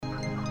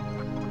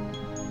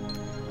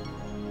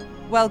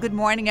Well, good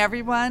morning,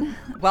 everyone.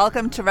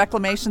 Welcome to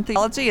Reclamation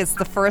Theology. It's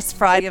the first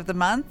Friday of the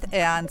month,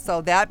 and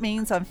so that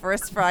means on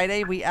First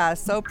Friday, we are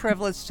so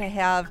privileged to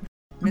have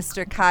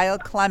Mr. Kyle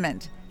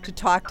Clement to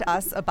talk to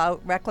us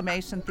about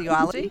Reclamation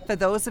Theology. For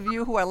those of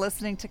you who are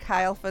listening to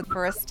Kyle for the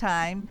first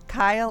time,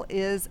 Kyle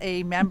is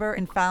a member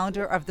and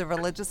founder of the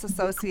religious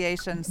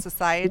association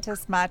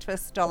Societas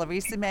Matris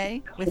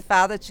Dolorissime with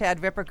Father Chad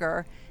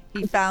Ripperger.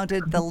 He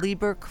founded the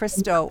Liber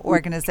Christo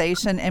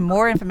organization, and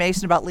more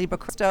information about Liber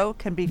Christo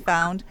can be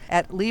found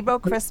at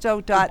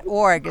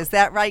librechristo.org. Is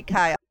that right,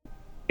 Kyle?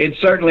 It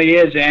certainly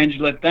is,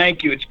 Angela.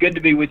 Thank you. It's good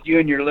to be with you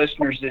and your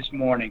listeners this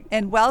morning.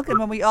 And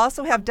welcome. And we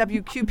also have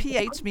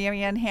WQPH,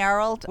 Marianne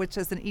Harold, which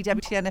is an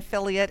EWTN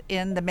affiliate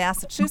in the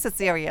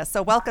Massachusetts area.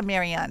 So welcome,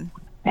 Marianne.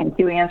 Thank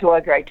you,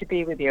 Angela. Great to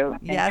be with you.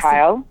 Yes, and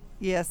Kyle.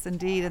 Yes,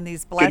 indeed, in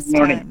these blessed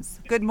times.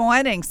 Good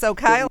morning. So,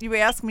 Kyle, you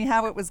asked me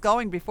how it was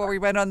going before we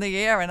went on the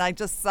air, and I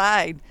just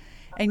sighed.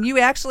 And you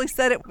actually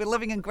said we're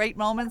living in great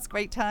moments,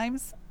 great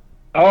times?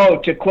 Oh,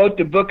 to quote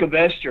the book of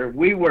Esther,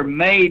 we were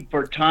made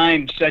for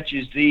times such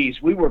as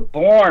these. We were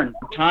born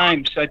for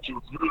times such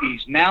as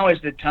these. Now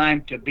is the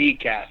time to be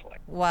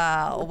Catholic.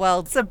 Wow. Well,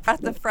 it's a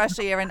breath of fresh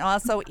air. And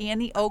also,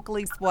 Annie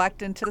Oakley's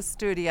walked into the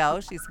studio.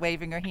 She's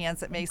waving her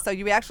hands at me. So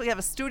you actually have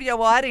a studio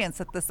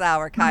audience at this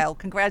hour, Kyle.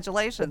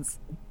 Congratulations.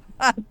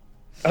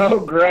 Oh,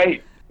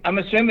 great. I'm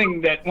assuming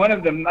that one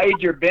of the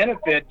major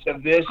benefits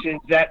of this is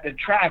that the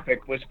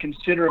traffic was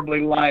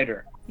considerably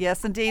lighter.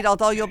 Yes, indeed.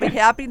 Although you'll be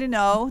happy to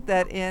know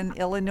that in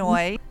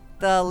Illinois,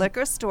 the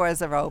liquor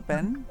stores are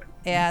open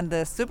and the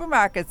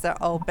supermarkets are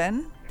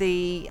open.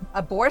 The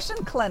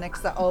abortion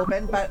clinics are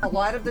open, but a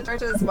lot of the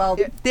churches, well,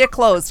 they're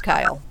closed,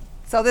 Kyle.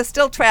 So there's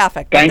still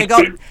traffic. But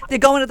they're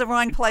going to the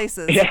wrong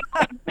places. Yeah.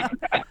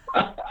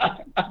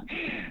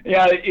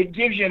 Yeah, it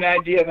gives you an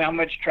idea of how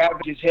much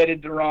traffic is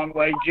headed the wrong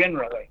way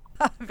generally.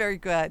 Very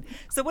good.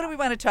 So what do we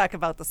want to talk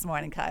about this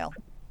morning, Kyle?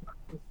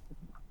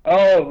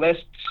 Oh, let's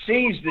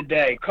seize the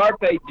day.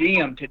 Carpe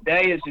diem.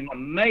 Today is an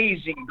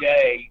amazing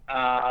day.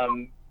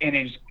 And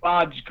it's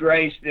God's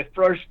grace. The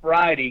first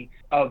Friday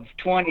of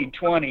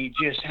 2020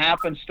 just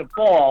happens to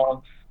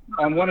fall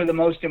on one of the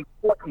most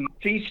important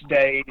feast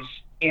days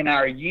in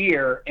our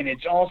year, and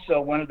it's also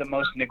one of the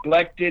most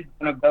neglected,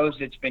 one of those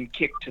that's been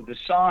kicked to the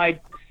side.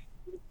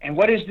 And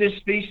what is this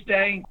feast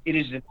day? It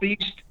is the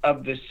feast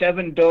of the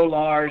 7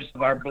 Dolors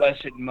of our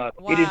Blessed Mother.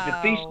 Wow. It is the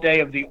feast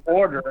day of the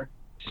order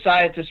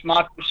Societas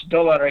Matris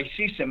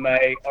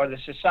Dolorissime, or the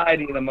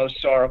Society of the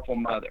Most Sorrowful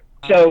Mother.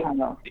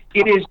 So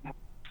it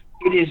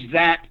is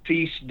that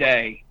feast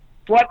day.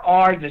 What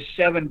are the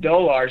 7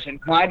 Dolors, and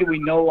why do we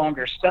no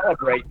longer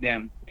celebrate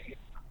them?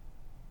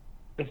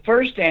 The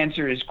first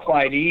answer is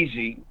quite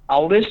easy.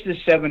 I'll list the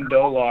 7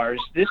 Dolors.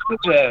 This was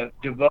a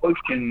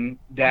devotion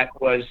that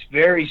was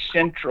very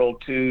central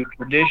to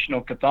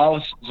traditional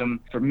Catholicism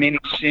for many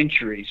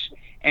centuries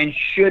and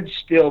should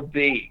still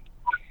be.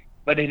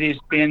 But it has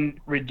been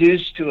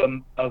reduced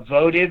to a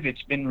votive.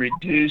 It's been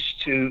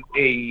reduced to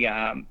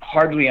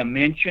hardly a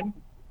mention.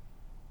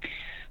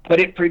 But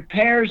it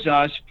prepares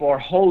us for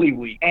Holy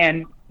Week.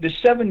 And the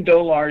 7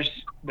 Dolors,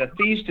 the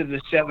Feast of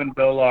the 7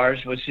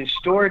 Dolors, was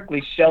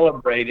historically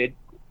celebrated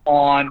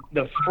on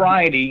the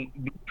Friday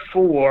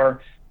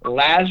before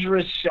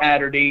Lazarus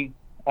Saturday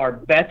or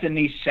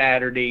Bethany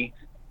Saturday,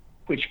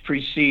 which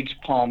precedes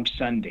Palm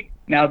Sunday.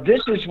 Now,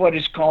 this is what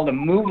is called a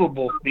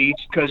movable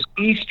feast because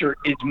Easter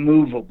is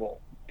movable.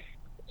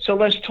 So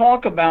let's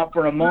talk about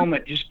for a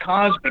moment, just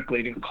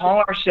cosmically, to call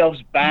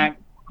ourselves back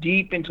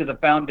deep into the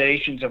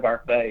foundations of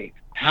our faith.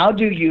 How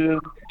do you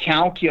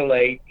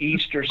calculate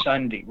Easter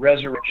Sunday,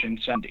 Resurrection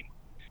Sunday?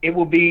 It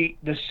will be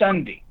the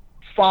Sunday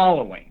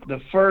following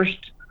the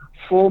first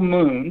full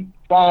moon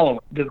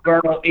following the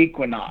vernal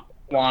equinox.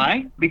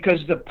 Why?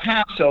 Because the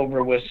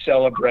Passover was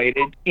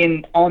celebrated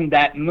on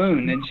that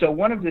moon. And so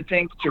one of the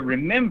things to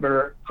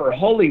remember for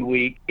Holy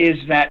Week is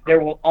that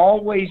there will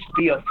always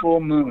be a full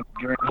moon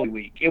during Holy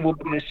Week. It will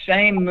be the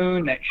same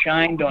moon that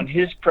shined on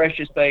his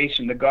precious face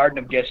in the Garden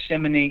of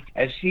Gethsemane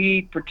as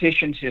he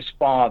petitions his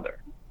Father,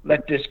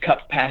 let this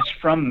cup pass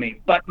from me,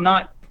 but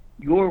not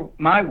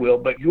my will,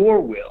 but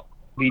your will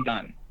be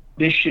done.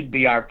 This should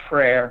be our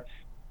prayer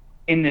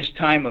in this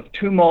time of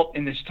tumult,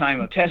 in this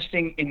time of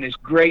testing, in this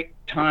great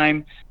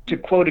time. To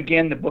quote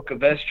again the book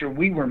of Esther,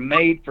 we were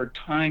made for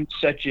times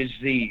such as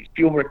these. If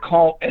you'll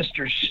recall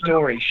Esther's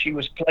story, she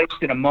was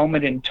placed in a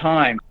moment in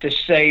time to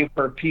save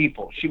her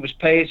people. She was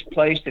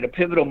placed at a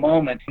pivotal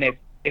moment, and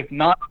if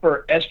not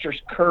for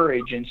Esther's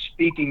courage in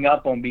speaking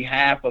up on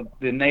behalf of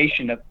the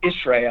nation of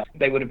Israel,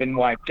 they would have been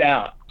wiped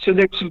out. So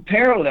there's some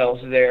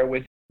parallels there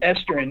with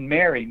Esther and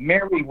Mary.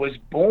 Mary was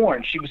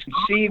born. She was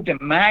conceived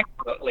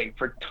immaculately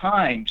for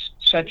times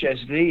such as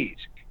these.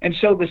 And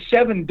so the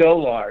 7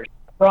 Dolors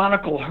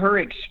chronicle her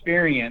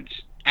experience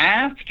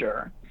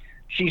after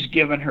she's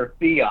given her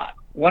fiat.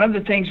 One of the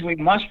things we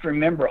must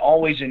remember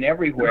always and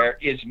everywhere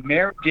is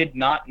Mary did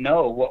not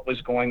know what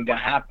was going to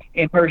happen.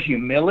 In her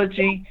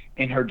humility,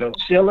 in her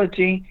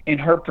docility, in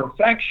her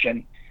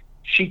perfection,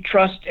 she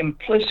trusts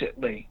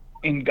implicitly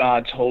in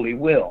God's holy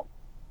will.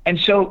 And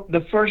so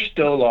the first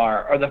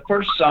dolar, or the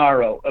first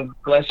sorrow of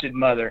Blessed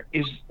Mother,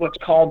 is what's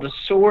called the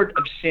Sword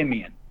of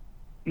Simeon.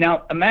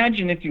 Now,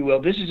 imagine, if you will,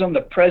 this is on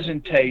the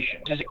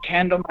presentation. This is a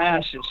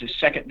Candlemas. It's the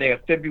second day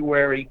of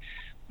February,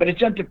 but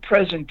it's at the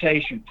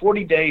presentation.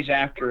 40 days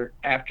after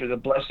the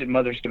Blessed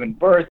Mother's given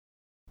birth,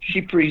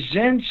 she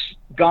presents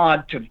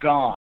God to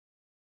God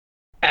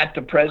at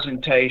the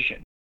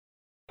presentation.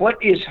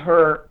 What is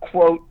her,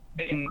 quote,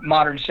 in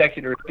modern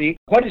secular speak,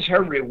 what is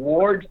her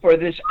reward for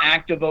this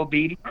act of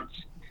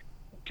obedience?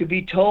 To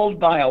be told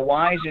by a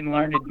wise and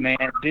learned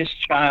man, this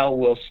child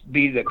will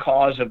be the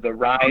cause of the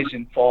rise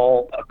and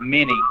fall of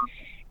many.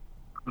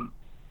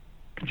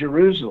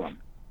 Jerusalem.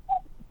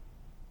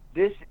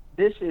 This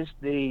is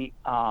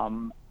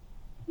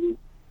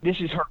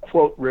her,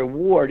 quote,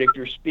 reward, if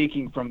you're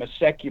speaking from a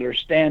secular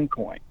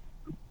standpoint.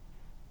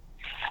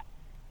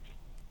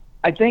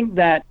 I think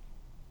that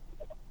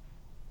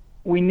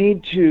we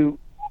need to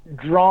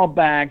draw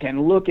back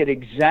and look at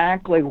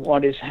exactly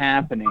what is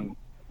happening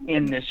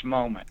in this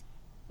moment.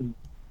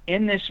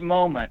 In this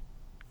moment,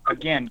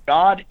 again,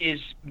 God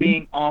is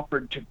being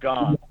offered to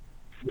God.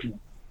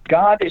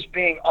 God is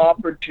being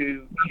offered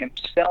to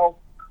himself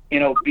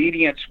in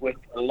obedience with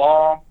the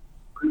law.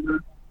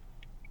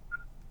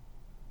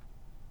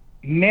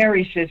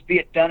 Mary says, "Be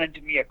it done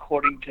unto me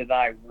according to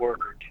thy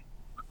word."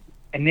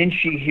 And then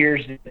she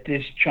hears that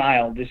this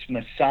child, this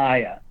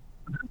Messiah,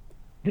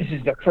 this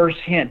is the first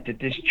hint that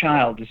this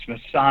child, this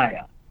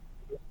Messiah,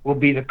 will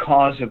be the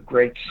cause of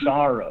great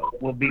sorrow,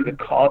 will be the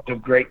cause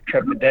of great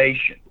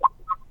trepidation,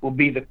 will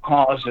be the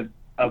cause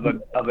of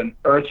an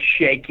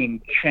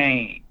earth-shaking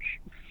change.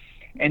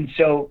 And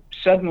so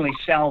suddenly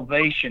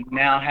salvation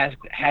now has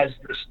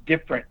this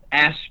different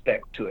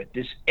aspect to it,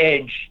 this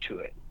edge to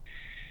it.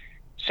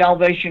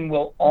 Salvation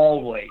will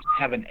always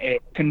have an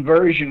edge.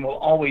 Conversion will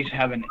always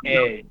have an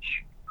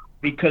edge,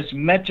 because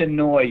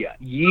metanoia,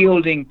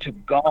 yielding to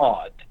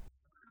God,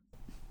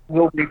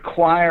 will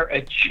require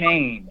a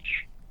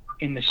change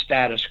in the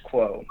status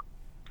quo.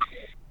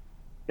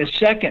 The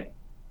second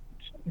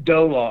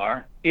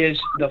dolar is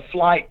the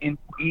flight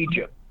into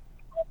Egypt.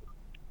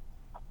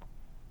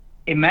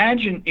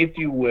 Imagine, if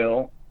you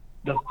will,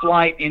 the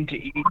flight into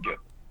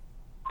Egypt.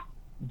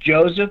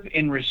 Joseph,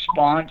 in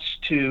response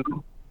to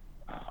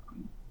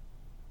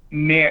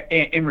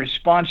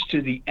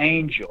the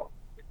angel,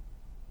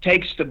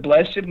 takes the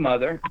Blessed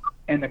Mother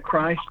and the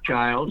Christ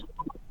child,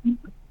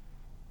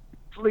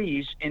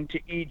 flees into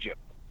Egypt.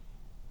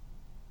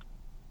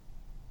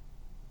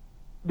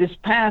 This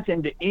path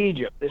into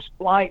Egypt, this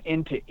flight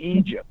into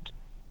Egypt,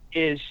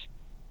 is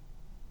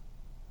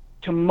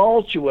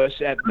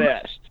tumultuous at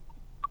best.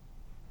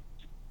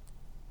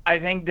 I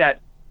think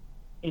that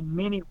in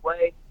many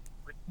ways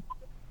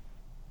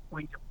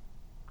we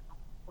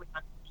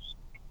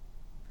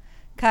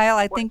Kyle,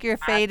 I think you're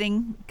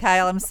fading.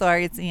 Kyle, I'm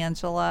sorry, it's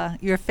Angela.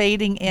 You're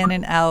fading in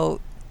and out.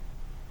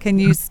 Can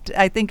you?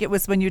 I think it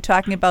was when you were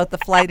talking about the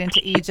flight into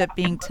Egypt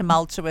being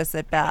tumultuous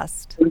at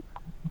best.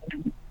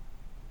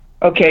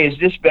 Okay, is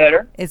this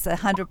better? It's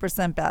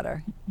 100%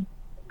 better.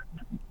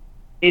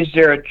 Is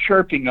there a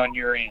chirping on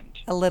your end?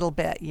 A little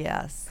bit,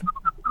 yes.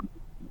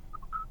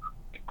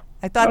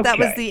 I thought that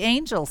was Okay. the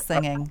angel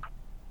singing.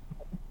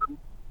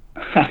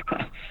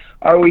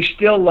 Are we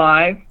still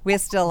live? We're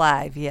still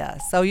live,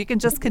 yes. So you can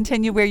just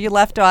continue where you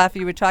left off.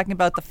 You were talking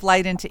about the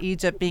flight into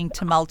Egypt being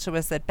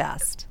tumultuous at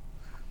best.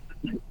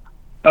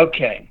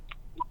 Okay.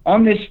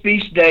 On this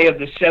feast day of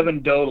the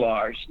 $7,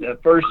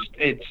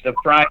 it's the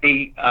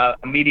Friday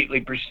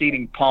immediately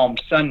preceding Palm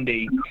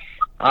Sunday.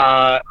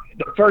 The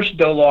first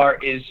dolar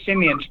is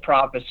Simeon's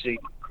prophecy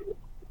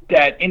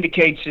that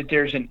indicates that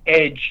there's an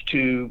edge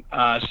to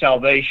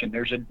salvation.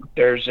 There's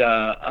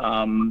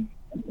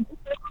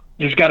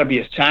got to be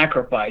a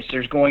sacrifice.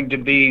 There's going to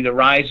be the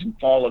rise and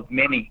fall of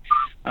many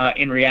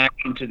in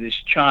reaction to this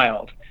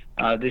child,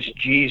 this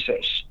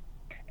Jesus.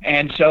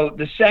 And so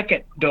the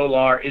second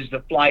dolar is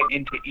the flight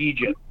into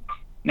Egypt.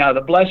 Now,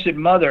 the Blessed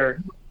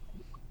Mother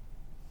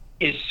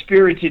is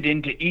spirited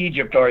into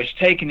Egypt, or is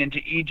taken into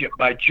Egypt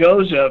by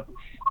Joseph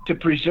to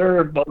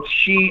preserve both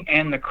she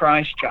and the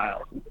Christ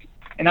child.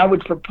 And I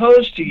would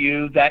propose to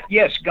you that,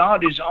 yes,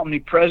 God is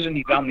omnipresent,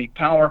 he's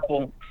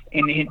omnipowerful,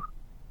 and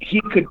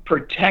he could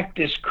protect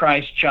this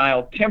Christ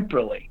child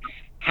temporally.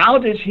 How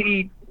does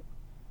he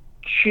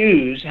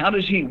choose, how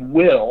does he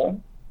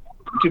will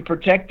to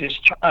protect this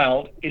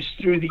child is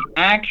through the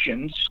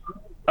actions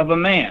of a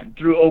man,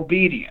 through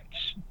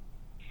obedience.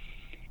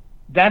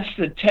 That's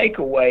the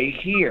takeaway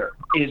here,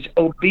 is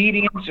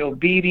obedience,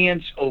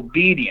 obedience,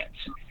 obedience.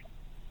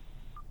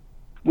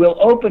 We'll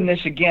open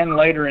this again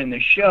later in the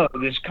show,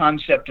 this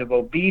concept of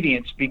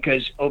obedience,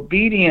 because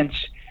obedience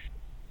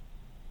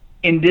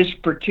in this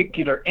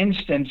particular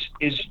instance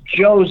is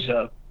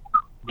Joseph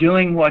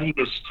doing what he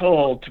is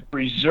told to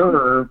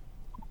preserve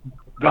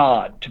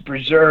God, to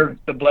preserve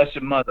the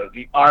Blessed Mother,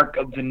 the Ark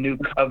of the New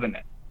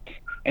Covenant.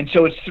 And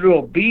so it's through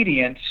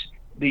obedience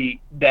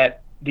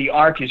that the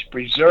Ark is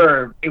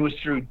preserved. It was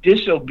through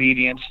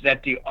disobedience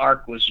that the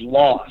Ark was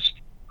lost.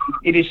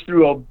 It is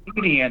through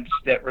obedience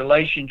that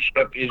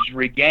relationship is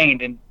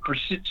regained, and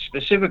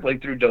specifically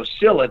through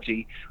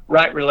docility,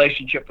 right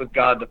relationship with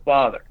God the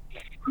Father.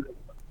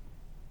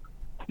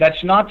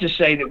 That's not to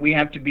say that we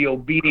have to be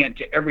obedient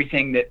to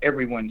everything that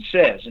everyone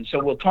says, and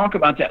so we'll talk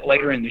about that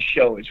later in the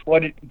show.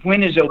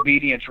 When is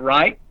obedience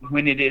right?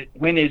 When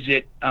is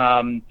it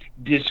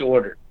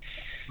disordered?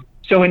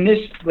 So in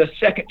this, the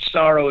second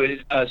sorrow is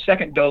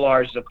second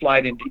dolar is the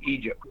flight into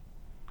Egypt.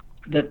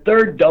 The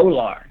third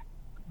dolar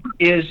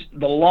is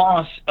the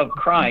loss of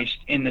Christ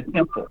in the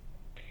temple.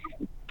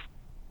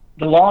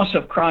 The loss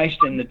of Christ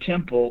in the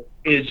temple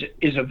is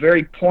a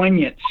very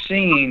poignant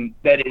scene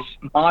that is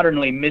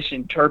modernly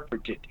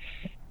misinterpreted.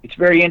 It's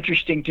very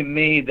interesting to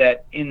me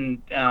that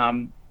in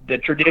the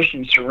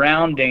tradition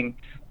surrounding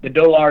the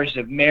Dolors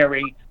of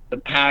Mary, the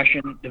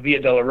Passion, the Via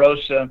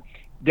Dolorosa,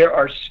 there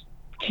are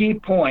key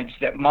points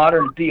that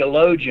modern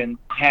theologians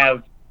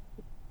have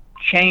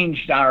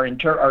changed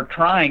are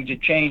trying to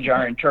change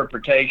our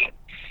interpretation.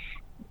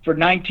 For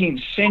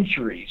 19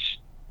 centuries,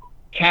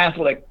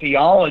 Catholic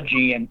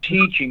theology and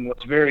teaching was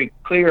very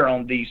clear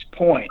on these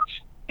points,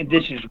 and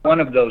this is one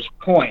of those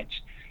points,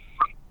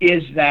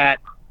 is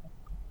that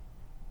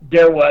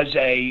there was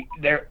a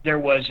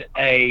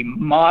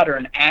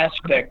modern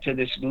aspect to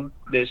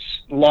this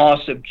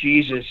loss of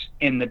Jesus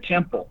in the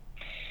temple.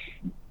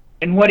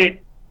 And what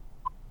it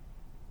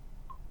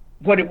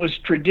was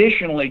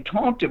traditionally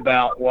talked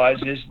about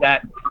is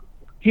that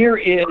here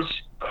is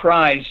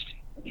Christ,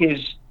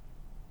 his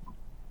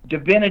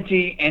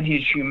divinity and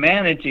his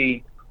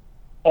humanity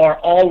are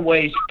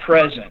always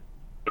present.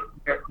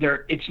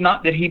 It's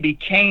not that he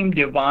became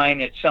divine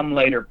at some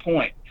later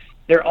point.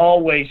 They're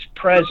always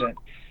present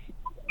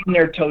in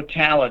their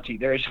totality.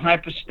 There is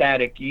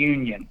hypostatic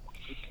union.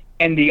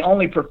 And the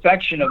only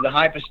perfection of the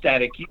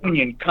hypostatic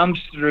union comes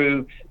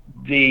through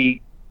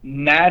the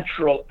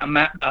natural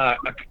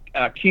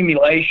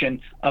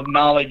accumulation of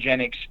knowledge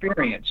and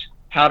experience,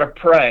 how to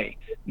pray,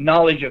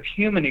 knowledge of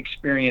human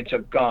experience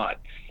of God.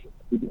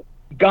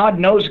 God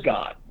knows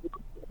God.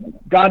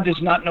 God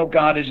does not know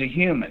God as a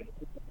human.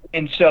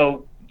 And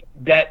so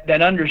that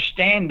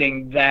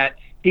understanding that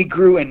he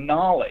grew in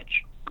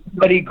knowledge,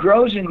 but he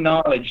grows in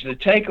knowledge, the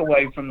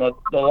takeaway from the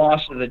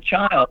loss of the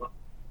child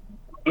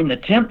in the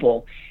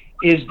temple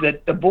is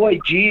that the boy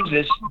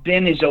Jesus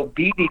then is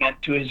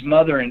obedient to his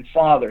mother and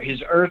father,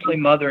 his earthly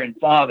mother and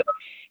father.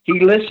 He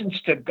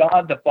listens to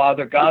God the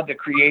Father, God the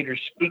Creator,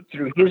 speak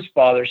through his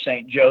father,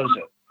 St.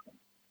 Joseph.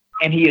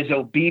 And he is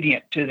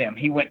obedient to them.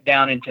 He went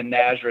down into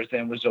Nazareth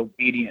and was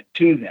obedient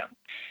to them.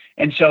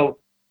 And so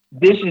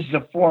this is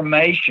the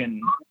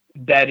formation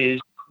that is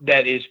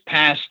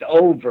passed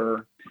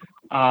over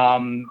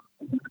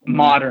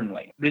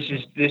modernly. This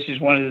is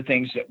one of the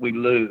things that we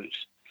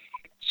lose.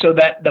 So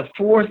that the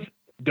fourth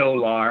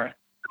dolar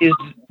is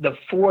the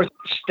fourth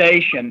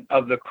station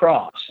of the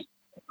cross.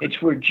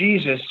 It's where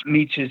Jesus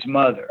meets his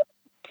mother.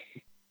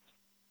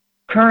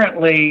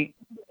 Currently,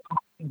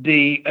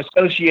 the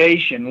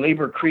association,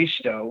 Liber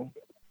Christo,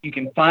 you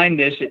can find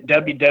this at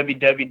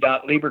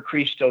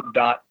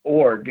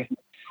www.liberchristo.org,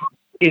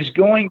 is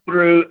going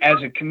through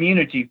as a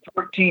community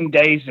 14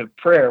 days of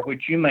prayer,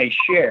 which you may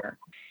share.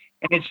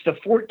 And it's the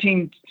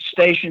 14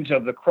 stations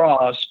of the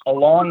cross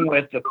along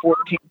with the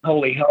 14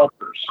 holy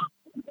helpers.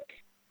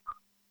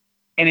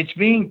 And it's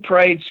being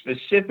prayed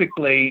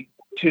specifically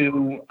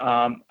to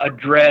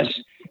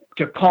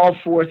to call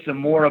forth the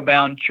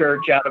moribund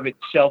church out of its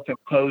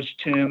self-imposed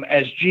tomb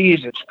as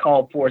Jesus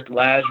called forth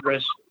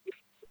Lazarus.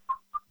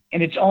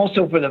 And it's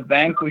also for the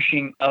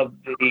vanquishing of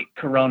the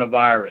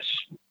coronavirus.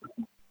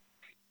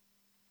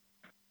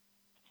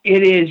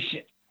 It is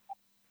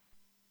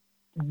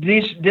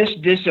this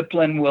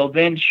discipline will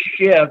then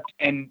shift,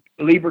 and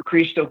Liber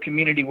Christo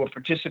community will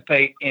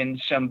participate in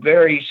some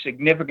very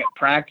significant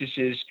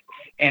practices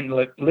and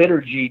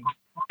liturgy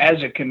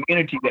as a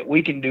community that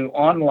we can do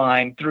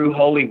online through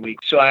Holy Week.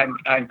 So I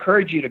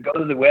encourage you to go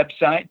to the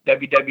website,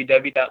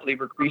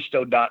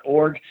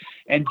 www.liberchristo.org,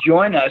 and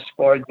join us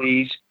for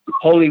these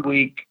Holy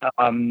Week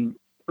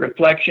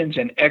reflections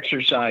and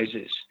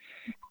exercises.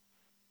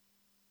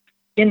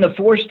 In the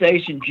fourth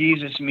station,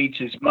 Jesus meets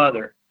his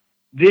mother.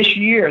 This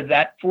year,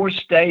 that fourth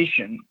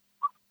station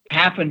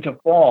happened to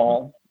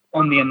fall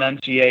on the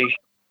Annunciation.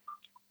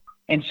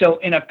 And so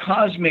in a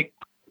cosmic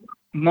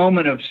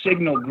moment of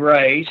signal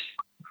grace,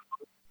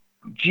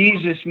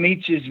 Jesus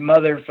meets his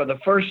mother for the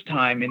first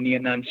time in the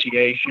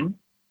Annunciation,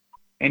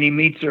 and he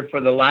meets her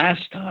for the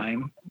last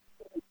time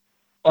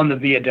on the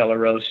Via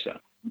Dolorosa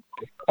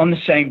on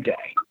the same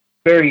day.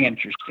 Very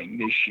interesting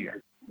this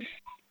year.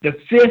 The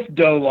fifth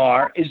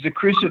dolar is the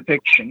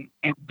crucifixion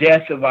and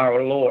death of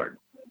our Lord.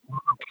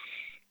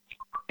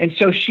 And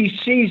so she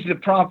sees the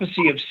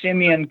prophecy of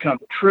Simeon come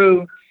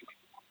true.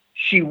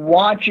 She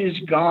watches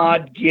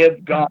God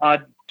give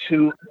God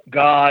to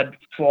God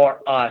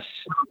for us.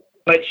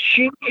 But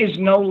she is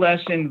no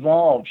less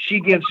involved. She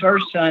gives her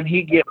son,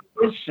 he gives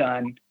his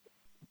son.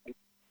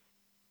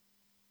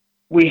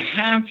 We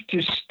have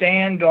to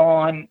stand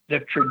on the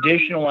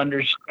traditional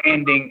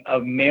understanding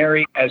of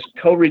Mary as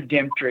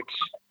co-redemptrix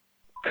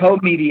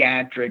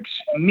co-mediatrix,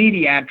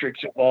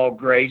 mediatrix of all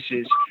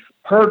graces.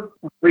 Her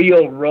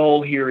real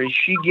role here is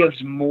she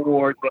gives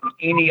more than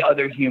any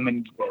other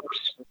human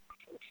gives.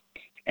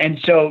 And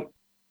so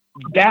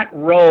that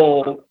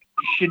role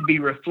should be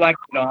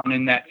reflected on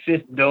in that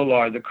fifth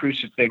dolar, the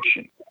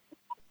crucifixion.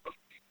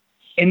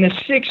 In the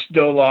sixth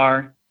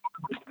dolar,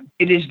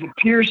 it is the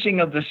piercing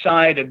of the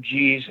side of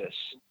Jesus.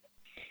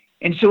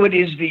 And so it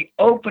is the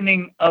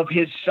opening of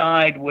his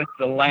side with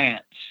the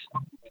lance.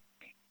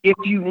 If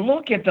you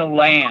look at the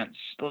lance,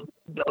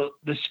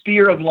 the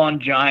spear of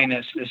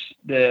Longinus,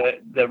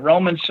 the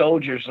Roman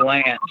soldier's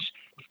lance,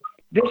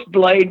 this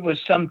blade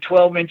was some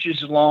 12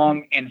 inches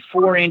long and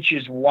 4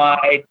 inches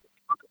wide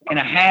and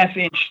a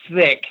half-inch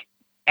thick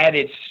at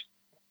its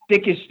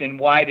thickest and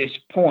widest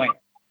point.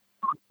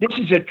 This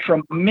is a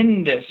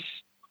tremendous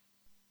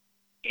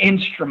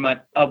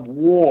instrument of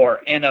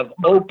war and of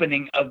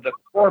opening of the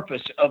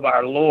corpus of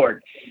our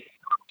Lord.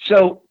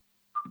 So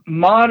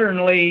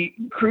modernly,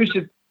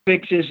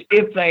 crucifixes,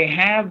 if they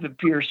have the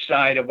pierced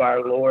side of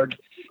our Lord,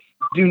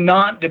 do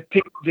not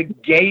depict the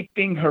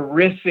gaping,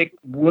 horrific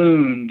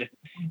wound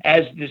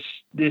as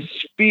this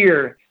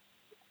spear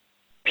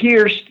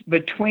pierced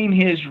between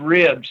his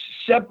ribs,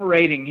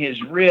 separating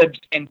his ribs,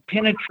 and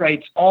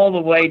penetrates all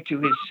the way to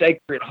his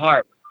sacred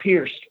heart,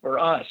 pierced for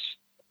us.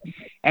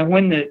 And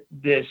when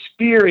the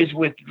spear is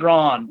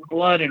withdrawn,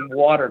 blood and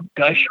water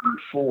gushing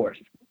forth.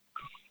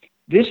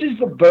 This is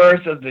the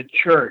birth of the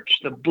church,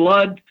 the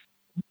blood,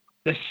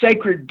 the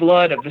sacred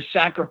blood of the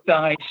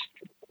sacrifice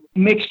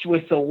mixed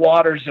with the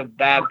waters of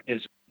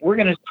baptism. We're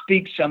going to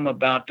speak some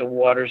about the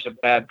waters of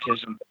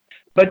baptism.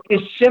 But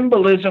this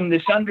symbolism,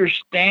 this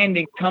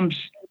understanding comes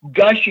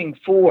gushing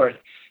forth,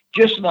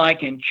 just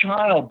like in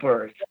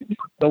childbirth,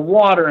 the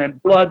water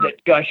and blood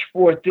that gush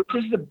forth.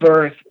 This is the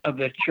birth of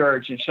the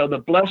church. And so the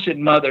Blessed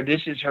Mother,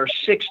 this is her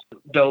sixth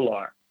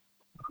dolar.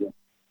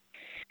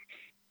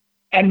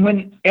 And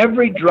when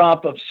every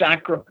drop of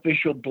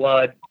sacrificial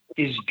blood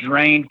is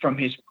drained from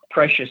his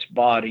precious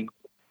body,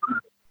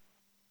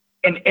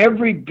 and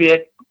every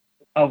bit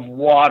of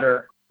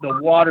water, the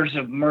waters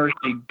of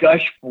mercy,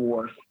 gush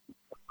forth,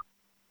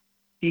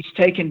 he's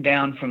taken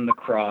down from the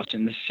cross.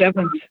 And the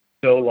seventh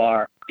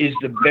dolar is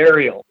the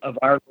burial of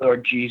our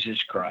Lord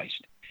Jesus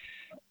Christ.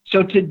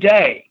 So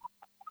today,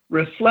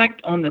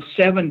 reflect on the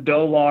 7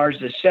 dolars,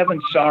 the 7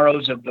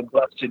 sorrows of the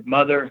Blessed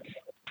Mother.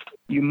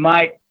 You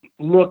might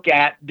look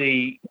at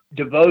the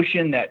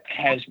devotion that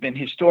has been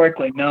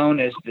historically known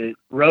as the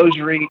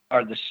Rosary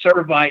or the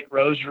Servite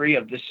Rosary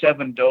of the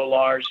 7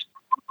 dolars.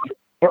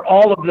 For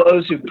all of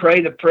those who pray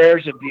the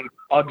prayers of the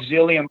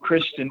Auxilium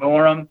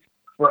Christinorum,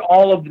 for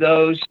all of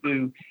those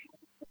who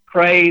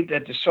pray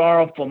that the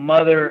Sorrowful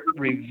Mother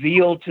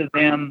reveal to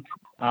them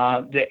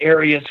the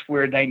areas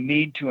where they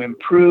need to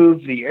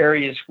improve, the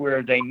areas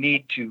where they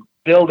need to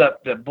build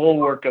up the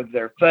bulwark of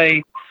their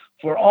faith.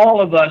 For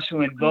all of us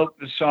who invoke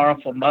the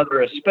Sorrowful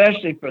Mother,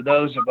 especially for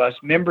those of us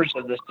members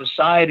of the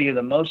Society of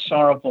the Most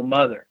Sorrowful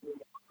Mother,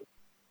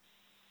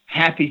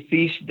 happy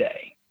feast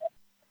day.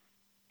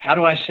 How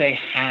do I say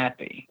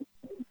happy?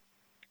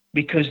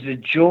 Because the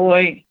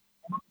joy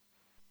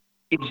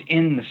is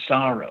in the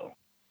sorrow.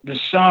 The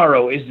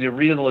sorrow is the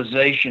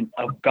realization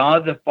of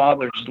God the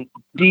Father's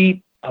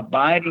deep,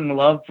 abiding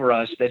love for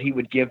us, that he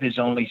would give his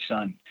only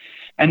Son.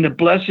 And the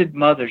Blessed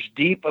Mother's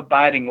deep,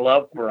 abiding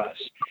love for us,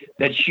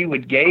 that she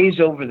would gaze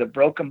over the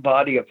broken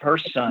body of her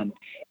Son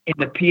in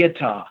the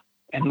Pietà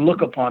and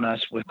look upon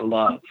us with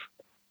love.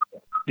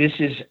 This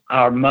is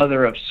our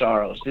Mother of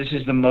Sorrows. This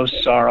is the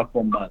most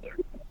sorrowful Mother.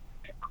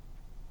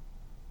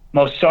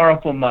 Most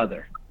sorrowful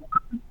Mother,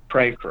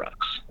 pray for us.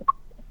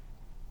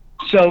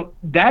 So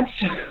that's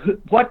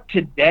what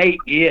today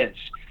is.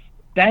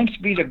 Thanks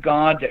be to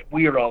God that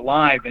we are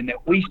alive and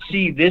that we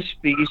see this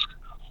feast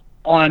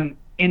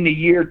in the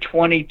year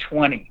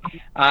 2020.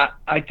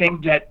 I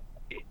think that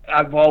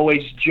I've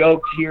always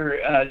joked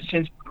here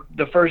since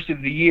the first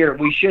of the year,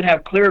 we should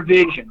have clear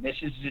vision. This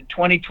is the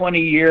 2020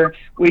 year.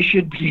 We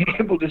should be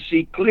able to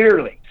see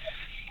clearly.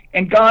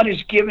 And God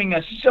is giving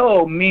us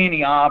so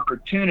many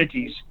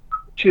opportunities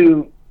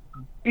to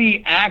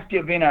be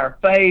active in our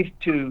faith,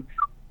 to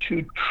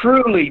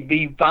truly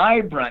be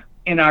vibrant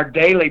in our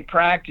daily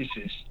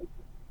practices.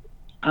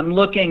 I'm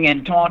looking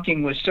and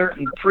talking with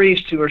certain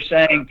priests who are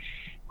saying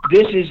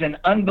this is an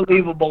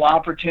unbelievable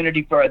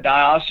opportunity for a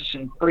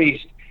diocesan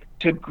priest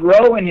to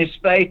grow in his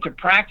faith, to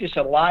practice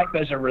a life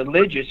as a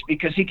religious,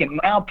 because he can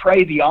now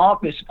pray the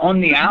office on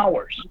the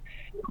hours.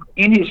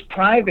 In his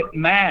private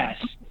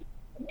Mass,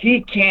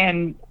 he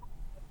can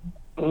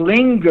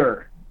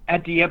linger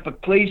at the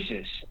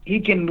epiclesis. He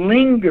can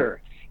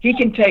linger. He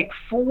can take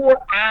 4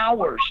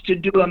 hours to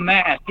do a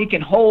Mass. He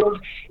can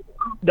hold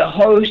the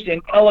host in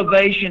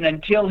elevation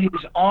until his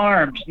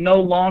arms no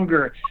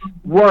longer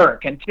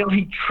work, until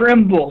he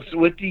trembles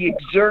with the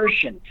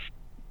exertion.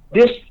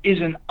 This is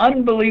an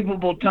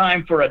unbelievable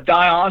time for a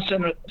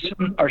diocesan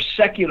or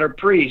secular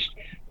priest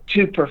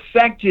to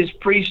perfect his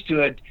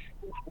priesthood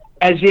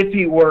as if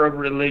he were a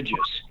religious,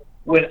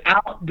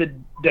 without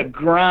the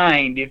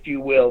grind, if you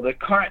will, the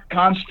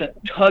constant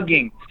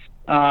tugging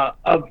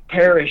of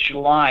parish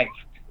life.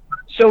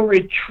 So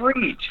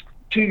retreat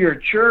to your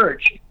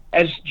church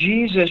as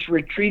Jesus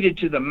retreated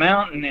to the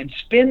mountain and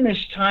spend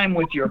this time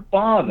with your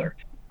Father.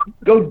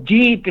 Go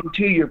deep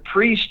into your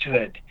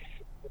priesthood.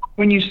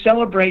 When you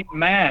celebrate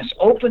Mass,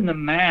 open the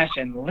Mass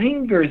and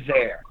linger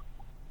there.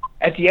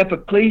 At the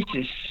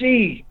epiclesis,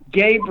 see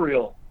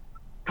Gabriel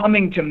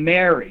coming to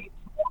Mary.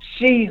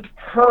 See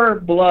her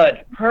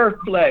blood, her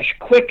flesh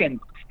quickened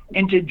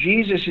into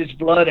Jesus'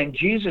 blood and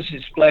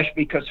Jesus' flesh,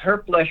 because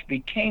her flesh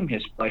became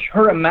his flesh.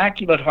 Her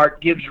immaculate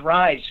heart gives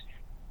rise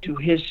to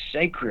his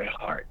sacred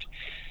heart.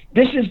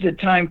 This is the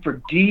time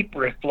for deep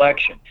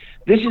reflection.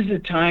 This is the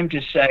time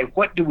to say,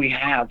 what do we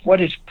have? What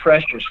is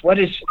precious? What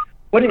is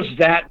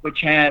that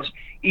which has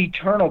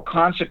eternal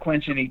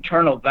consequence and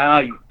eternal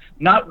value?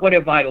 Not what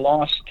have I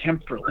lost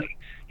temporally.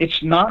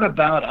 It's not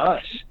about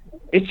us.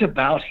 It's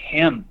about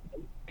him.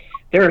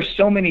 There are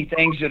so many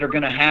things that are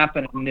going to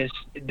happen in this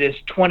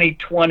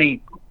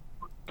 2020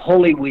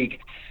 Holy Week.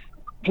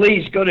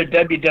 Please go to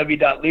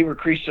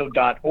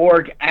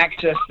www.libracristo.org,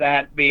 access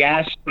that, be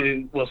asked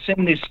to, we'll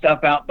send this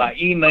stuff out by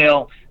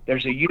email.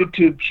 There's a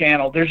YouTube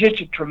channel. There's just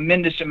a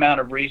tremendous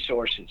amount of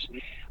resources.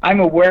 I'm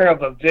aware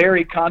of a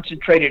very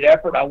concentrated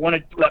effort. I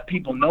wanted to let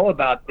people know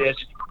about this.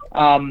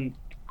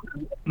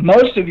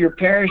 Most of your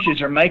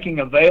parishes are making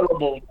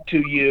available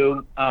to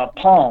you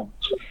palms.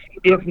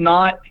 If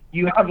not,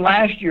 you have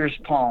last year's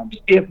palms.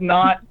 If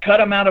not, cut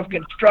them out of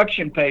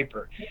construction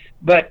paper.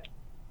 But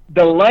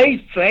the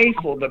lay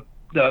faithful, the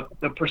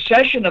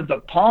procession of the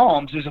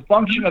palms is a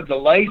function of the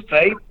lay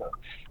faithful.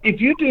 If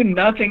you do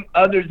nothing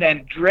other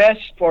than dress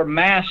for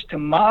Mass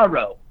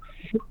tomorrow,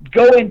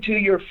 go into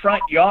your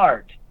front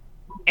yard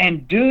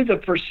and do the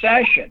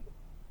procession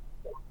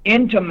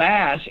into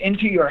Mass,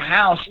 into your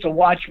house to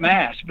watch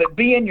Mass. But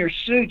be in your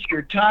suits,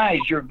 your ties,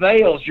 your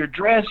veils, your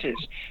dresses.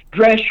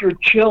 Dress your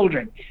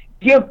children.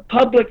 Give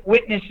public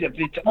witness if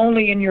it's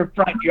only in your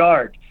front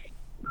yard.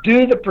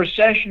 Do the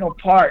processional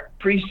part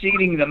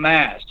preceding the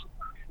Mass.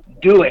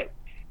 Do it.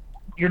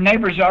 Your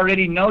neighbors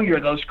already know you're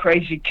those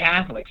crazy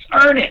Catholics.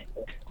 Earn it.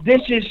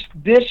 This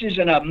is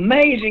an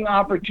amazing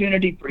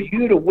opportunity for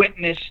you to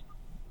witness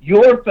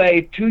your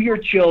faith to your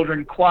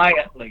children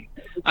quietly.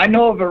 I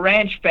know of a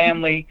ranch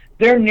family,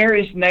 their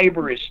nearest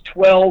neighbor is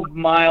 12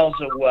 miles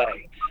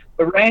away.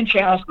 The ranch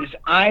house is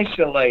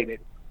isolated.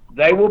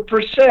 They will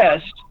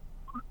process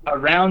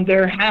around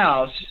their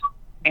house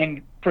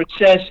and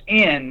process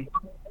in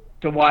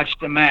to watch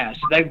the Mass.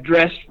 They've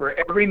dressed for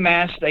every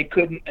Mass they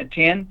couldn't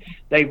attend.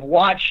 They've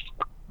watched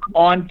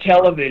on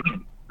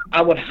television.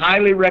 I would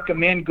highly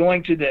recommend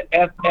going to the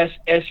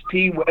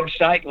FSSP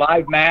website,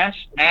 Live Mass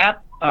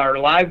app, or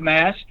Live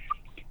Mass.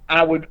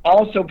 I would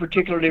also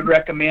particularly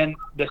recommend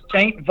the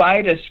St.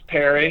 Vitus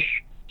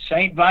Parish,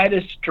 St.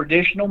 Vitus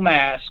Traditional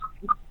Mass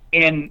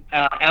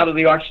out of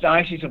the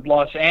Archdiocese of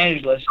Los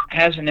Angeles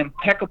has an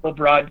impeccable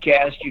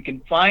broadcast. You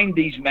can find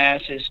these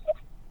Masses,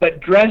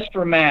 but dress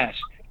for Mass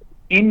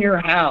in your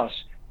house.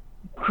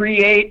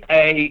 Create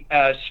a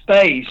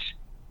space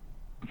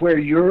where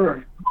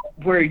you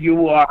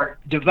are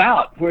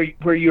devout,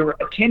 where you're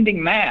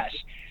attending Mass.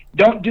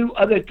 Don't do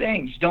other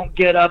things. Don't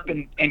get up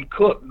and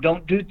cook.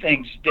 Don't do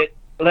things that,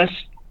 let's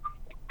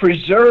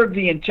preserve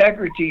the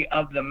integrity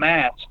of the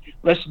Mass.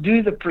 Let's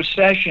do the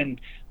procession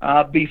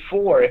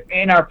before,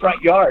 in our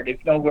front yard,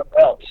 if nowhere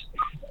else.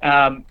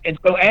 And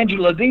so,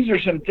 Angela, these are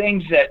some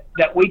things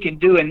that we can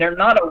do, and they're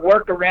not a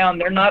workaround.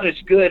 They're not as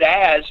good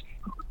as.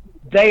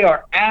 They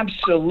are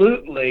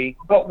absolutely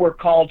what we're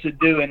called to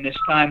do in this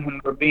time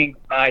when we're being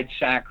denied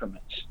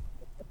sacraments.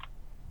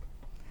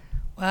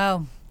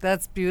 Wow,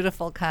 that's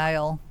beautiful,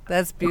 Kyle.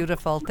 That's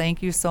beautiful.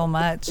 Thank you so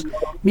much.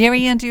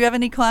 Mary Ann, do you have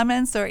any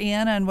comments, or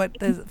Ann, on what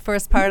the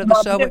first part of the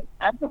show?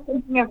 I'm just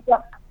thinking of,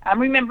 I'm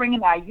remembering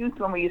in our youth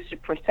when we used to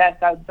process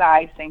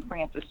outside St.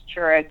 Francis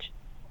Church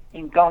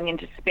and going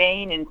into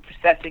Spain and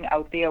processing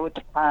out there with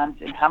the palms,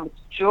 and how much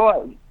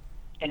joy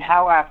and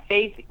how our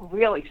faith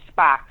really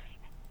sparks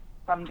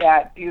from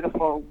that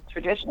beautiful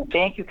tradition.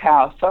 Thank you,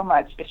 Kyle, so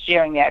much for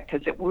sharing that,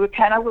 because we were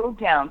kind of a little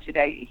down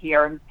today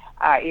here in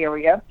our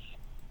area,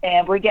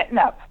 and we're getting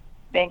up.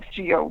 Thanks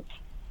to you.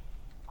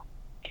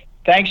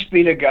 Thanks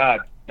be to God.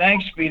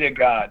 Thanks be to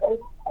God.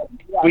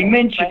 We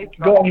mentioned,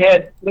 go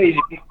ahead, please,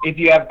 if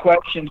you have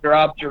questions or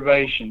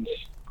observations.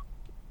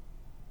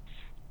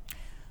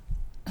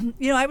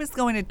 You know, I was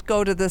going to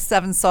go to the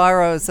Seven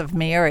Sorrows of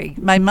Mary.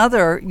 My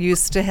mother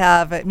used to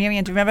have, Mary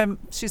Ann, do you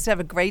remember, she used to have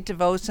a great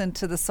devotion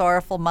to the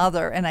Sorrowful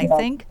Mother. And I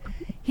think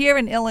here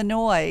in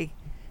Illinois,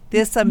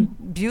 there's some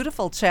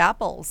beautiful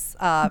chapels.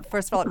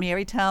 First of all, at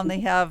Marytown,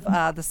 they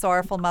have the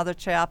Sorrowful Mother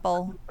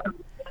Chapel.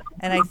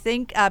 And I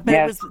think, but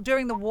it was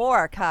during the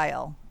war,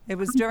 Kyle. It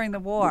was during the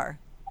war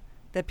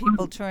that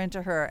people turned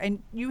to her.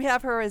 And you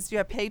have her as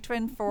your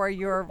patron for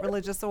your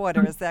religious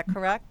order. Is that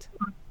correct?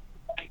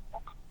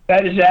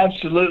 That is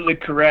absolutely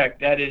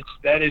correct. That is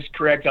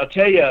correct. I'll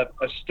tell you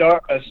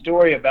a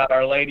story about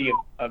Our Lady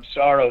of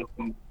Sorrows.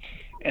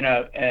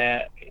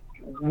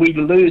 We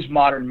lose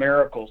modern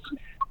miracles,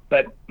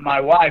 but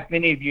my wife,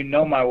 many of you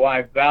know my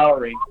wife,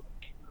 Valerie,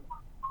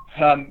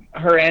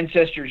 her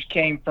ancestors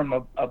came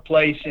from a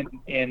place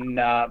in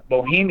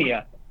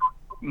Bohemia,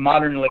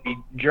 modernly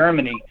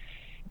Germany.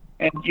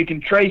 And you can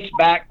trace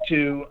back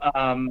to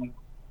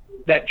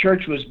that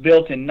church was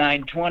built in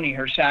 920.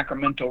 Her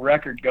sacramental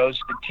record goes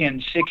to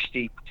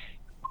 1060.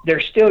 They're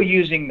still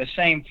using the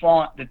same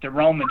font that the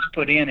Romans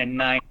put in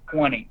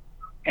 920.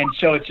 And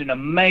so it's an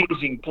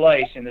amazing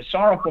place. And the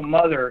Sorrowful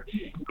Mother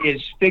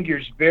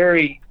figures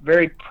very,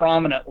 very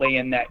prominently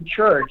in that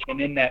church and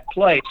in that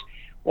place.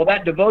 Well,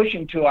 that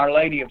devotion to Our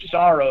Lady of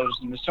Sorrows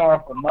and the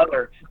Sorrowful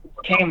Mother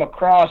came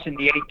across in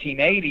the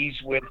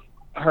 1880s with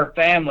her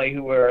family,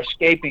 who were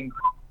escaping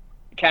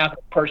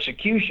Catholic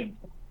persecution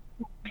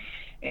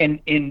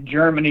in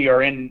Germany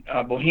or in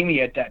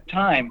Bohemia at that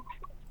time.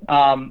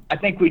 I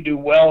think we do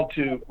well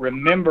to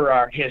remember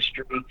our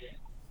history.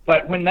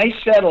 But when they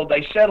settled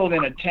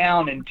in a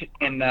town in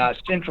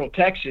central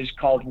Texas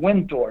called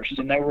Windthorst,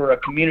 and they were a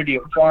community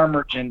of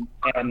farmers and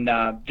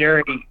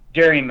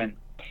dairymen.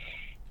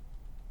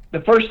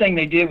 The first thing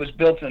they did was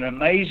built an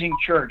amazing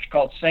church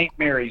called St.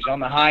 Mary's on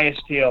the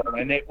highest hill,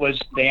 and it was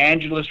the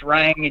Angelus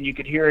rang, and you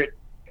could hear it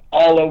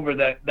all over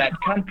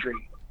that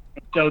country.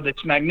 And so this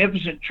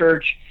magnificent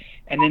church,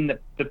 and then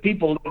the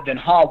people lived in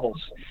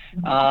hovels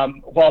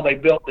while they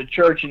built the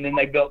church, and then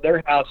they built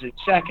their houses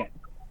second.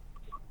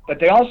 But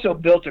they also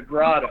built a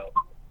grotto.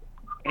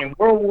 And in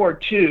World War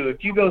II,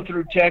 if you go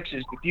through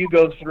Texas, if you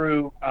go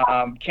through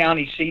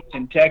county seats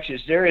in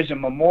Texas, there is a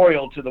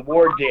memorial to the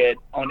war dead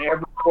on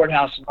every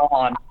courthouse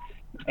lawn,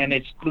 and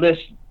it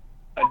lists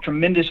a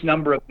tremendous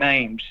number of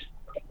names.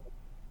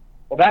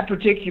 Well, that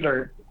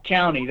particular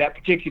county, that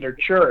particular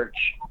church,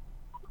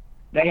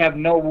 they have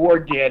no war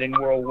dead in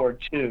World War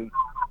II.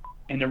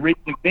 And the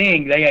reason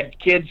being, they had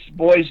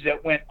boys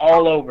that went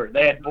all over.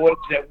 They had boys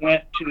that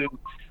went to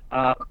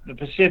the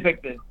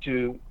Pacific,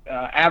 to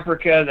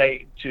Africa,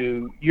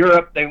 to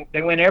Europe.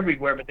 They went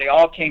everywhere, but they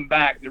all came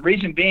back. The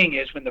reason being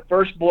is when the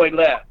first boy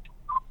left,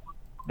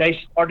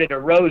 they started a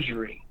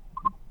rosary,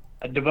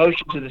 a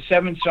devotion to the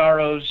Seven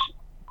Sorrows,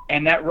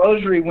 and that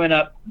rosary went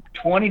up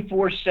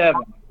 24/7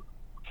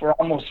 for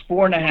almost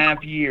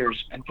 4.5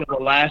 years until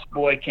the last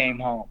boy came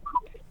home.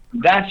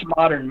 That's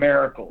modern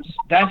miracles.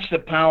 That's the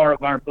power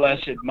of our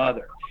Blessed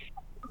Mother.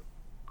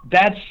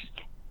 That's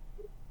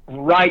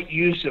right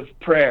use of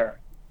prayer.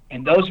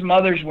 And those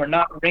mothers were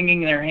not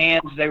wringing their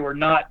hands. They were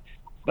not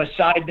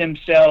beside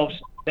themselves.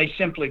 They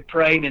simply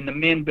prayed, and the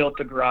men built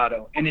the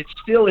grotto. And it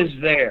still is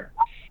there.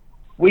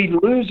 We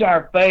lose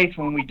our faith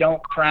when we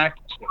don't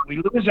practice it.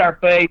 We lose our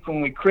faith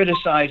when we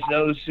criticize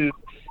those who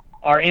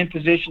are in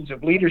positions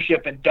of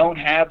leadership and don't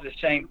have the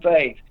same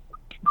faith.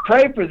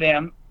 Pray for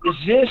them.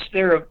 Resist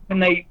when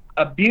they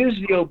abuse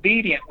the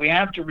obedient. We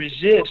have to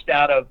resist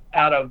out of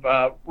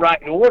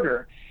right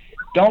order.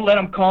 Don't let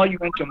them call you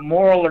into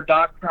moral or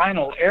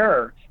doctrinal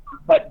error,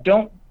 but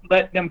don't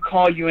let them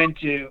call you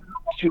into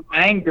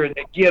anger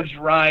that gives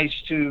rise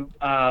to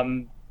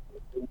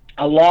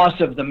a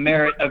loss of the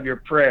merit of your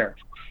prayer.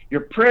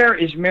 Your prayer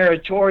is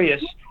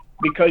meritorious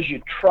because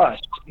you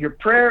trust. Your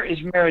prayer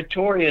is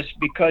meritorious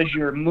because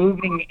you're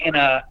moving in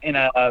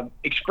a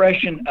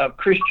expression of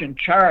Christian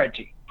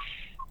charity.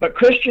 But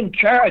Christian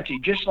charity,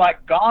 just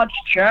like God's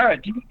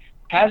charity,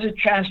 has a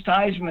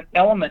chastisement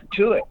element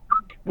to it.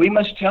 We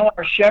must tell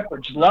our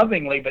shepherds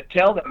lovingly, but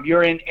tell them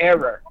you're in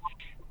error.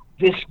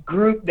 This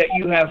group that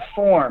you have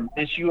formed,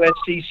 this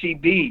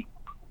USCCB,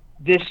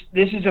 this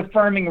is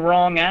affirming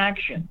wrong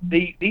action.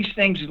 These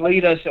things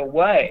lead us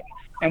away,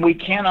 and we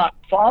cannot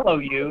follow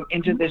you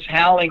into this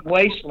howling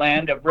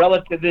wasteland of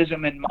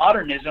relativism and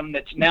modernism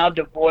that's now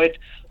devoid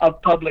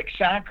of public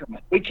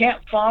sacrament. We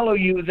can't follow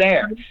you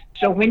there.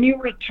 So when you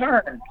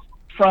return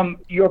from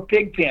your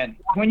pig pen,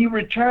 when you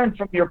return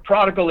from your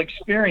prodigal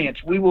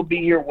experience, we will be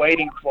here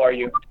waiting for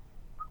you.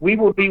 We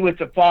will be with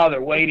the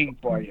Father waiting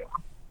for you.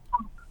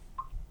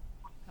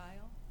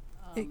 Kyle?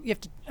 You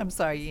have to, I'm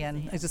sorry,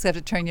 Ian. I just have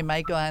to turn your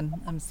mic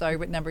on. I'm sorry.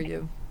 What number are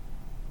you?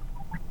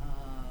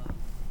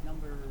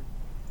 Number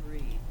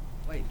 3.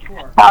 Wait,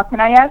 4. Paul, can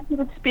I ask you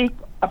to speak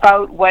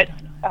about what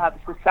the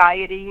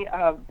Society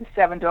of the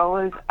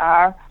 $7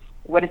 are?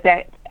 What does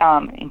that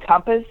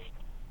encompass?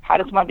 How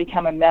does one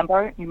become a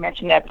member? You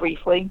mentioned that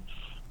briefly.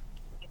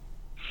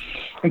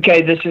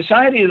 Okay, the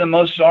Society of the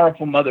Most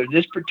Sorrowful Mother,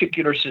 this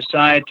particular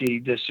society,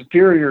 the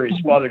superior is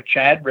Father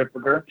Chad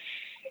Ripperger,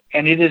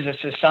 and it is a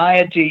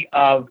society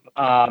of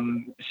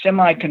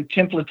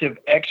semi-contemplative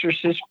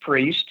exorcist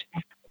priest.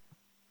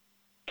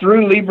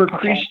 Through Liber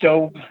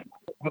Christo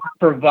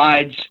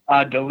provides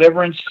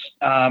deliverance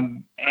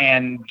and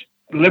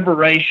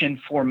liberation,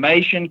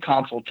 formation,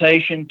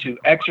 consultation to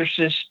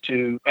exorcists,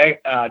 to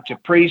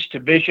priests, to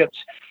bishops.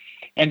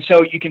 And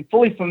so you can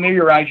fully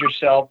familiarize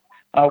yourself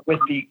with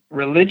the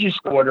religious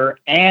order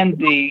and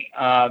the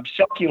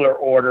secular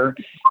order.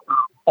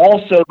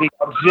 Also, the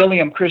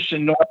Auxilium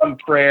Christianorum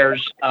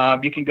prayers.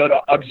 You can go to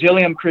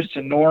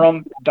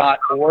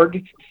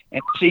auxiliumchristianorum.org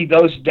and see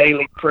those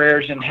daily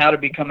prayers and how to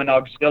become an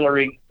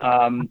auxiliary.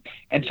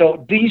 And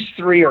so these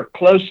three are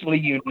closely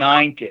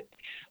united.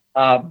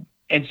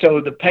 And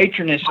so the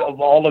patroness of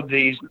all of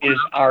these is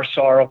our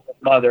Sorrowful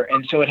Mother.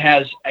 And so it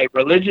has a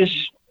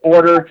religious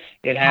order,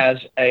 it has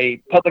a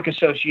public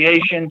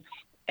association,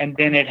 and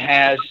then it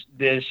has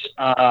this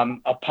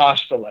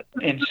apostolate.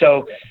 And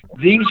so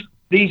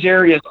these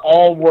areas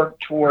all work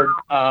toward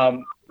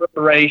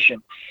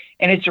liberation.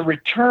 And it's a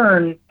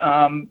return.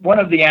 One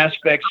of the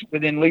aspects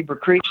within Liber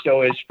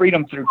Christo is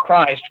freedom through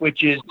Christ,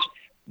 which is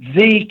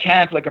the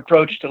Catholic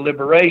approach to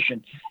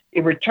liberation.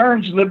 It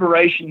returns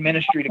liberation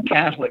ministry to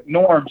Catholic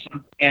norms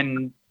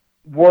and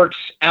works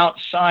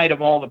outside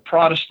of all the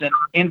Protestant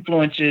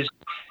influences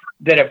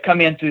that have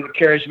come in through the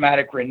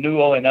charismatic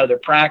renewal and other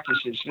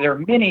practices. There are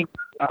many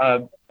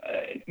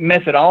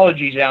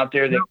methodologies out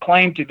there that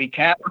claim to be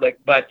Catholic,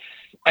 but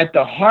at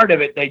the heart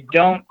of it, they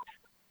don't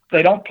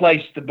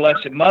place the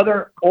Blessed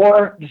Mother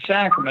or the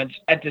sacraments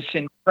at the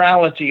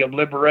centrality of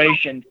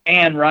liberation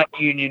and right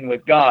union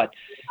with God.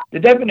 The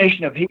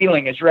definition of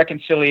healing is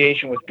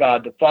reconciliation with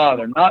God the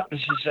Father, not the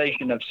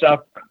cessation of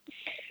suffering.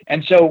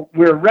 And so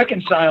we're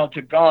reconciled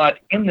to God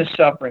in the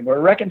suffering.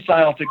 We're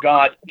reconciled to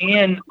God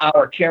in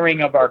our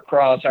carrying of our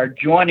cross, our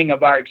joining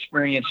of our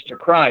experience to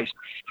Christ.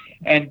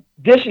 And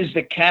this is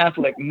the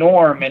Catholic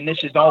norm, and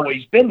this has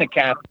always been the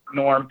Catholic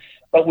norm,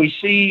 but we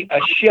see a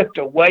shift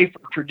away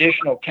from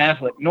traditional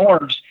Catholic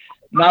norms,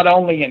 not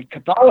only in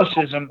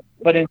Catholicism,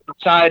 but in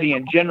society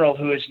in general,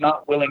 who is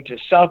not willing to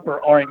suffer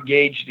or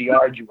engage the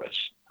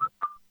arduous.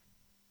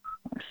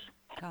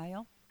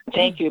 Kyle?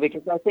 Thank you,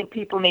 because I think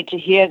people need to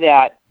hear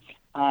that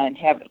and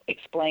have it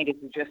explained as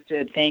you just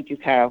did. Thank you,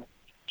 Kyle.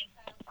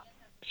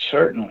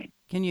 Certainly.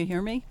 Can you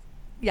hear me?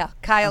 Yeah,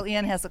 Kyle,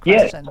 Ian has a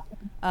question.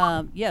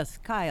 Yes,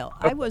 Kyle.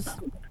 I was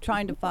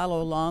trying to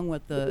follow along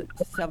with the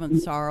seven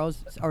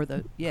sorrows,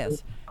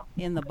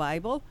 in the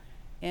Bible.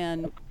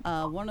 And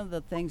one of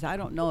the things, I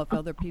don't know if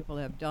other people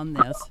have done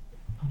this,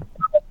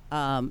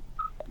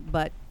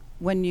 but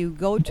when you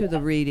go to the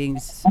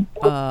readings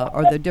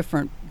or the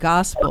different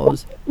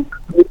Gospels,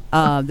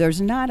 there's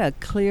not a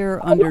clear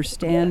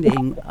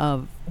understanding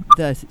of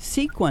the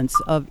sequence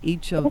of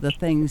each of the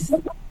things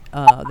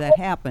that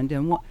happened.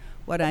 And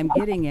what I'm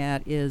getting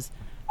at is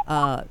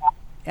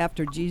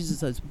after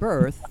Jesus'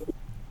 birth,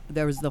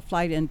 there was the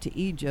flight into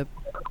Egypt,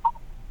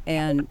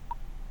 and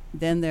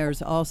then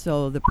there's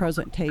also the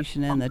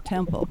presentation in the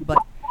temple. But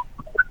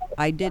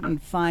I didn't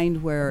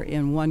find where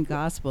in one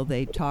gospel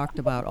they talked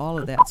about all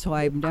of that. So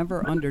I've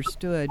never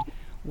understood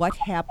what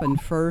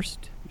happened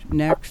first,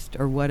 next,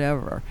 or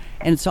whatever.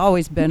 And it's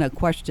always been a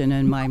question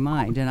in my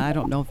mind, and I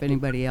don't know if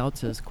anybody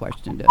else has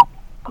questioned it.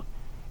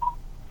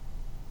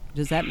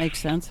 Does that make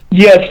sense?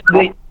 Yes,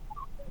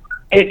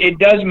 it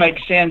does make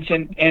sense.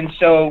 And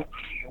so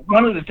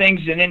one of the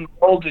things that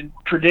involves in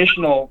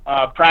traditional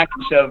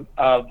practice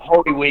of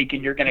Holy Week,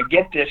 and you're going to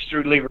get this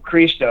through Liber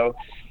Christo,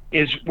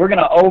 is we're going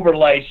to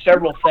overlay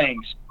several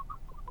things.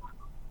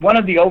 One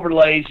of the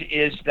overlays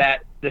is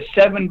that the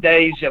 7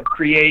 days of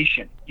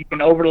creation, you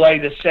can overlay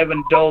the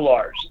 7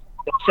 dolars.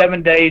 The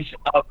 7 days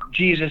of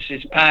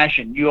Jesus'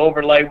 passion, you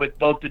overlay with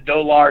both the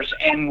dolars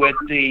and with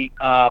the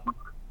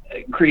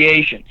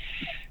creation.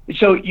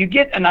 So you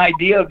get an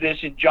idea of this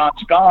in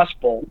John's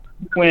Gospel,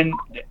 when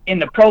in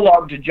the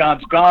prologue to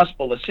John's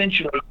Gospel,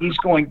 essentially he's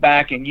going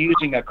back and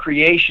using a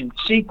creation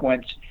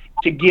sequence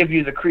to give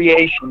you the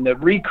creation, the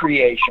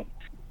recreation.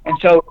 And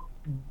so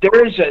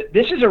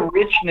this is a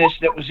richness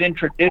that was in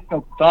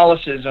traditional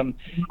Catholicism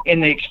in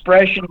the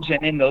expressions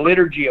and in the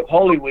liturgy of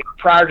Holy Week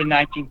prior to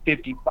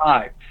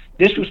 1955.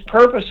 This was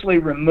purposely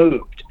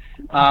removed,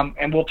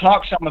 and we'll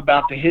talk some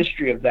about the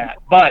history of that.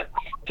 But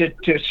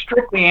to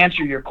strictly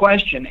answer your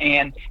question,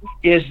 Anne,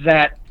 is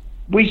that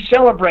we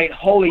celebrate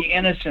Holy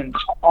Innocents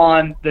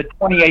on the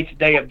 28th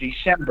day of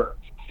December.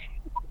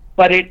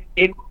 But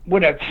it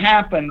would have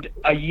happened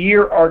a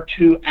year or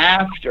two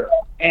after.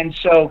 And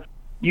so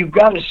you've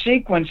got to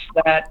sequence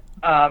that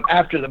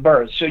after the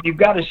birth. So you've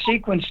got to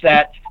sequence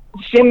that.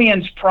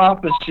 Simeon's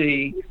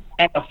prophecy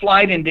and the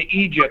flight into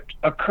Egypt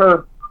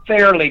occur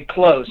fairly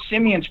close.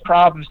 Simeon's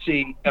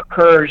prophecy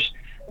occurs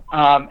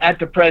at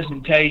the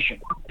presentation.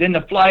 Then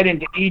the flight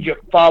into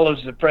Egypt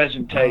follows the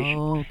presentation.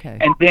 Oh, okay.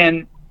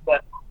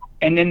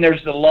 And then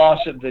there's the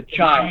loss of the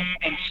child.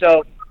 And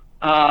so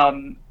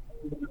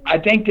I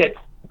think that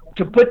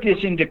to put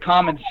this into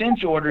common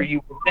sense order,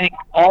 you would think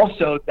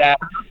also that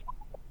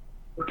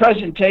the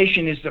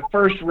presentation is the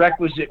first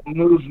requisite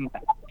movement.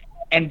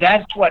 And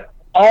that's what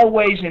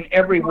always and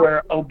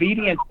everywhere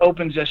obedience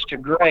opens us to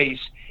grace.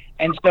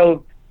 And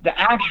so the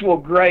actual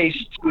grace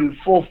to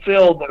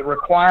fulfill the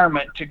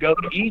requirement to go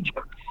to Egypt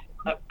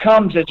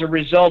comes as a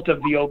result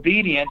of the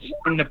obedience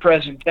in the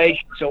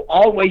presentation. So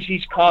always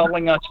he's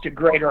calling us to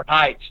greater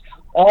heights.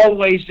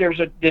 Always there's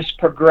this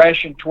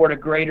progression toward a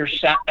greater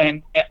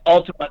the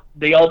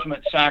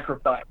ultimate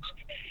sacrifice.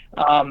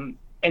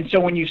 And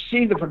so when you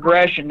see the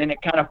progression, then it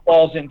kind of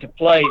falls into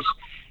place.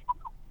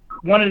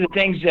 One of the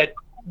things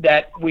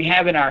that we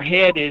have in our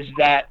head is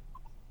that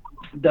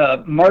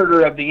the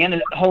murder of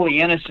the Holy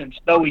Innocents,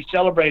 though we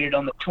celebrated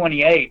on the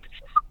 28th,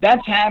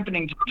 that's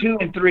happening to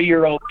 2- and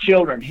 3-year-old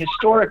children.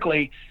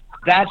 Historically,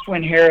 that's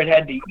when Herod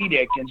had the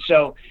edict. And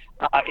so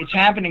It's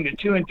happening to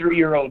 2 and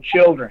 3-year-old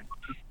children.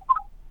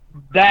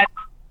 That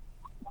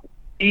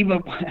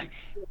even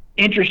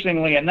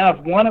interestingly enough,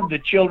 one of the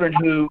children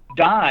who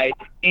died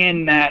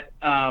in that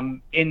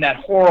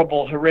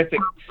horrible, horrific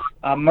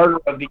murder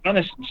of the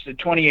innocents, the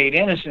 28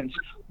 innocents,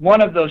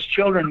 one of those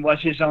children was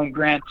his own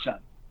grandson.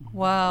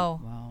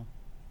 Wow.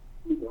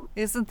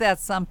 Isn't that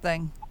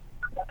something?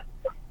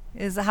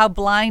 Is how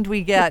blind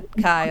we get,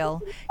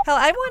 Kyle. Hell,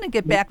 I want to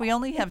get back. We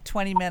only have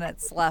 20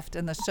 minutes left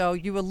in the show.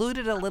 You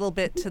alluded a little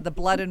bit to the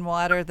blood and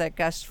water that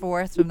gushed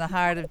forth from the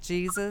heart of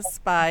Jesus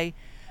by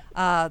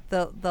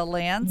the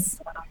lance.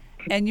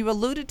 And you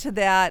alluded to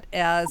that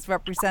as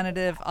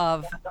representative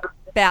of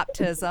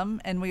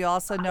baptism, and we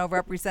also know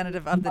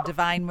representative of the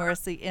Divine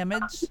Mercy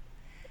image.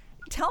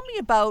 Tell me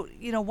about,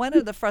 one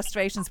of the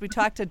frustrations. We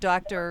talked to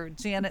Dr.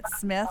 Janet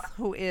Smith,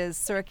 who is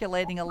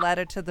circulating a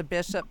letter to the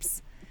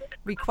bishops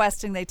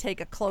requesting they take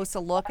a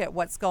closer look at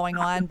what's going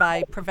on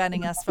by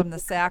preventing us from the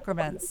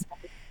sacraments.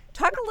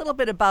 Talk a little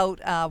bit about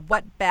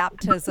what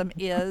baptism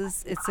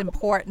is, its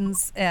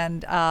importance,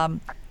 and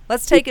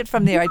let's take it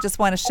from there. I just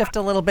want to shift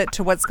a little bit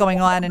to what's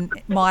going on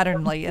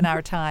modernly in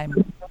our time.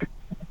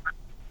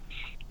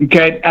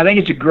 Okay, I think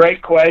it's a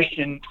great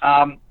question.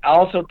 I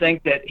also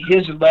think that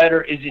his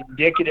letter is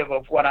indicative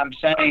of what I'm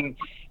saying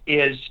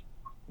is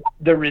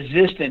the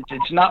resistance.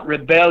 It's not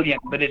rebellion,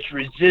 but it's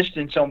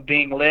resistance on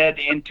being led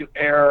into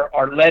error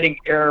or letting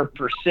error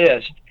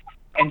persist.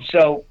 And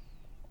so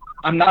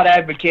I'm not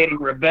advocating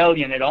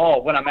rebellion at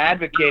all. What I'm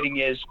advocating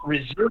is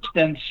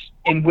resistance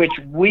in which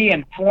we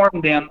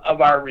inform them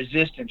of our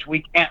resistance.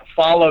 We can't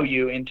follow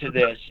you into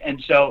this.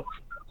 And so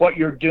what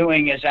you're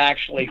doing is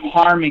actually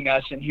harming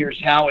us, and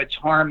here's how it's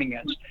harming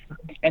us.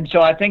 And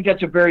so I think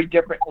that's a very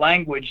different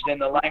language than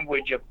the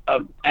language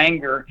of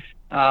anger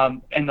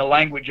and the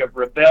language of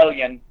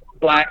rebellion.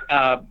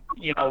 Masses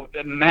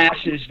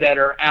that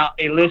are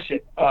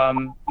illicit,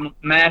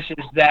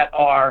 masses that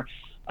are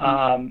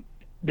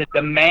the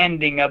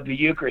demanding of the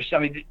Eucharist. I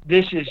mean,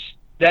 this is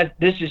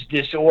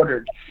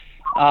disordered,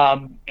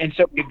 and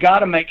so you've got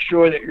to make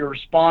sure that your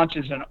response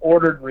is an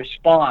ordered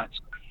response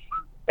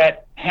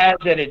that has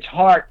at its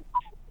heart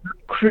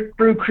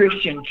true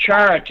Christian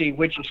charity,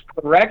 which is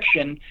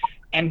correction,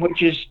 and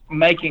which is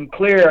making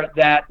clear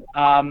that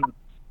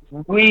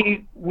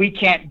we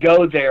can't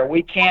go there.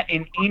 We can't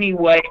in any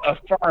way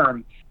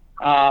affirm,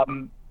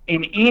 in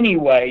any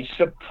way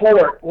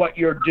support what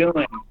you're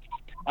doing.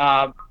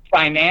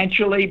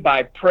 Financially,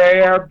 by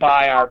prayer,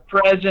 by our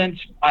presence,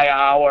 by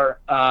our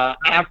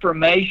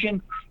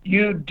affirmation,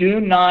 you do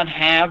not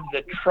have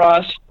the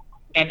trust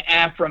and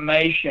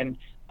affirmation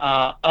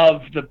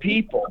of the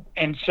people.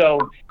 And so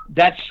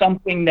that's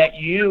something that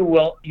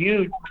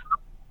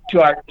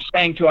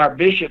saying to our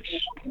bishops,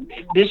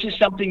 this is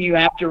something you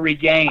have to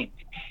regain.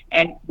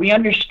 And we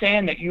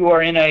understand that you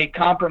are in a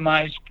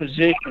compromised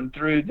position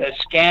through the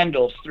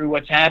scandals, through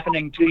what's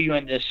happening to you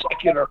in the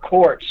secular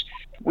courts.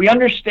 We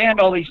understand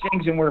all these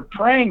things, and we're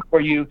praying for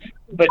you,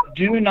 but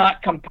do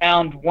not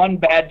compound one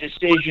bad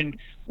decision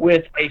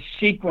with a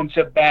sequence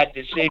of bad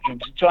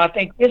decisions. So I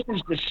think this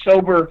is the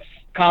sober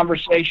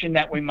conversation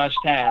that we must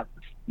have.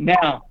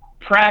 Now,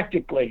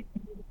 practically,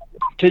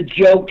 to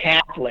Joe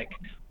Catholic,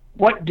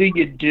 what do?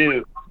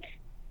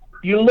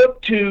 You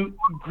look to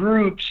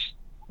groups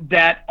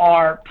that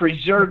are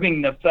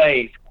preserving the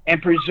faith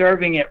and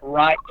preserving it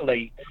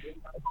rightly.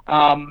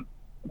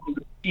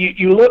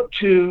 You look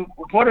to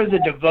what are the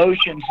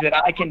devotions that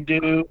I can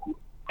do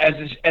as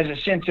a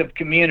sense of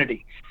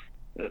community.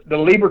 The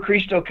Liber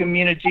Christo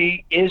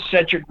community is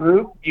such a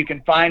group. You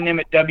can find them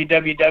at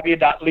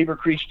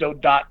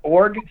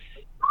www.liberchristo.org.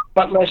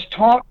 But let's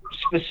talk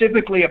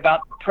specifically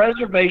about the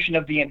preservation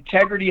of the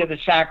integrity of the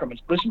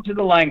sacraments. Listen to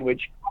the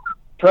language.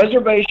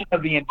 Preservation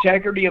of the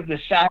integrity of the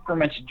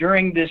sacraments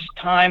during this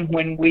time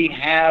when we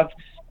have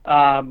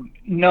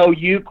no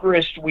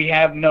Eucharist, we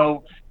have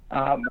no,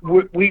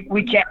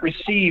 we can't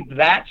receive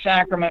that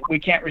sacrament, we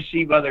can't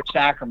receive other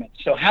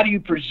sacraments. So how do you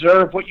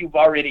preserve what you've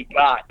already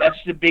got?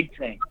 That's the big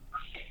thing.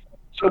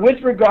 So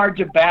with regard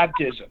to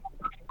baptism,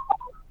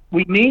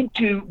 we need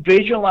to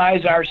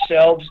visualize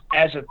ourselves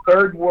as a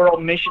third world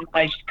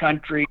missionized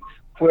country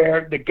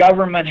where the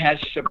government has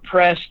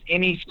suppressed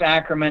any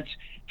sacraments.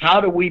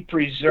 How do we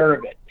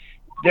preserve it?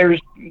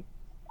 There's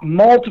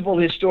multiple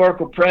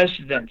historical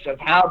precedents of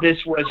how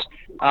this was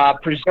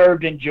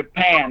preserved in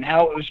Japan,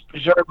 how it was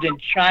preserved in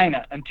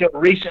China, until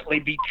recently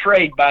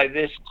betrayed by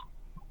this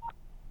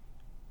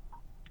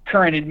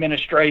current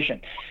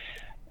administration.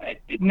 And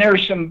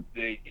there's some.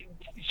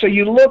 So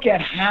you look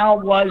at how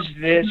was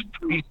this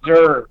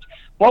preserved?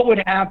 What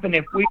would happen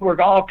if we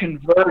were all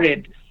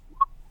converted?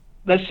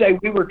 Let's say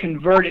we were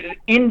converted in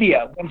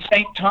India, when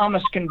St.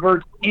 Thomas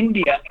converts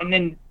India, and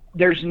then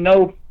there's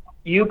no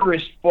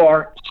Eucharist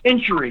for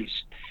centuries.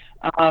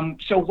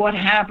 So what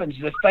happens?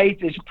 The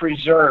faith is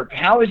preserved.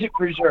 How is it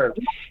preserved?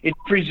 It's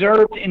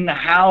preserved in the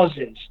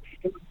houses.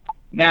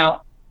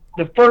 Now,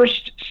 the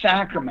first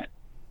sacrament,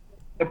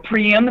 the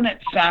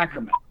preeminent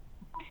sacrament,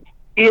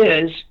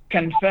 is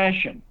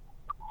confession.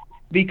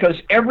 because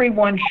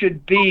everyone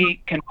should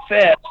be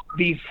confessed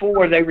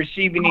before they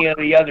receive any of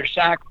the other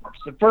sacraments.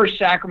 The first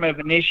sacrament of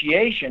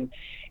initiation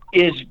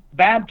is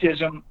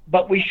baptism,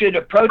 but we should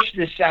approach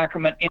this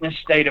sacrament in a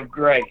state of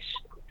grace.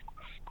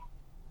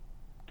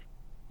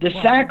 The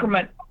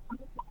sacrament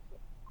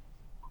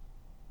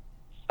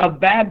of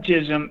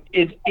baptism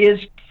it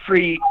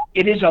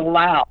is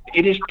allowed,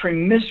 it is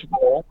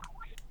permissible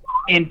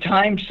in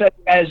times such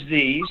as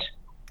these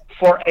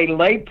for a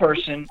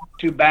layperson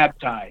to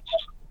baptize.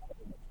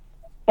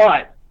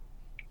 But,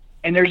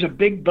 and there's a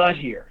big but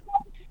here,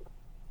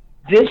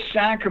 this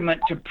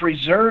sacrament, to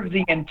preserve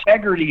the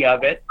integrity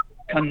of it,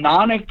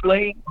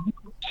 canonically,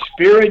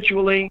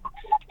 spiritually,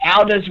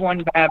 how does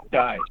one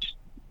baptize?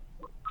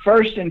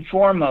 First and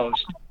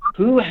foremost,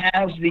 who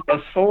has the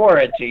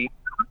authority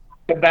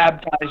to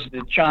baptize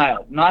the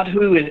child? Not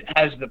who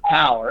has the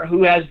power,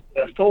 who has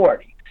the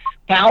authority.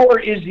 Power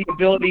is the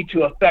ability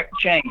to affect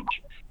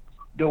change.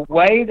 The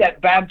way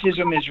that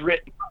baptism is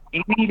written,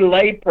 any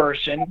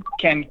layperson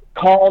can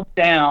call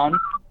down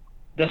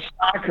the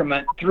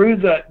sacrament through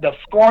the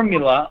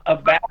formula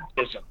of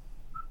baptism.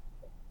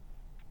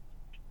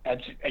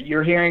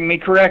 You're hearing me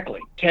correctly.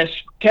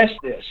 Test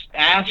this.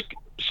 Ask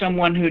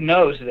someone who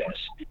knows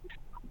this.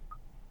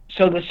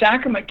 So the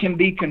sacrament can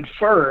be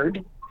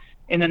conferred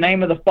in the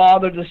name of the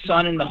Father, the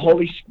Son, and the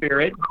Holy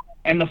Spirit,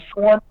 and the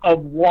form of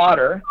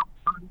water,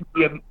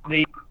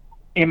 the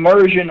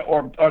immersion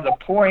or the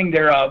pouring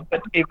thereof.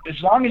 But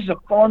as long as the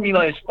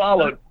formula is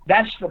followed,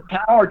 that's the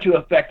power to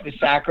effect the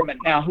sacrament.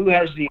 Now, who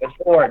has the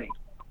authority?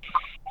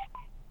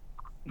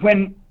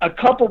 When a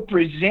couple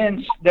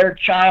presents their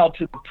child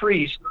to the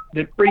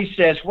priest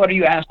says, "What do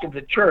you ask of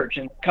the church?"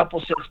 And the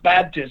couple says,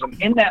 "Baptism."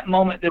 In that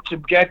moment, they're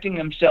subjecting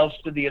themselves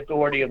to the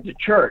authority of the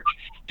church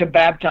to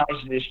baptize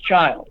this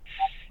child.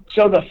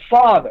 So the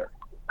father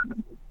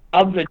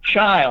of the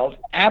child,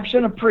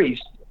 absent a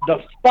priest,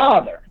 the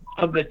father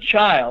of the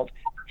child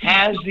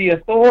has the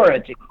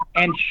authority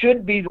and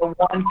should be the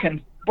one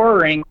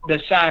conferring the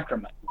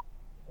sacrament.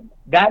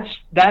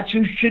 That's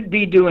who should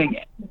be doing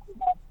it.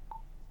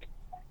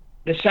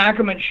 The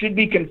sacrament should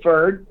be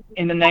conferred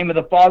in the name of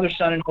the Father,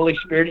 Son, and Holy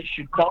Spirit. It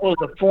should follow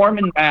the form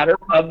and matter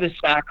of the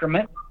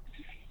sacrament.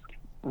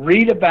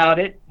 Read about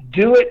it.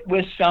 Do it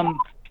with some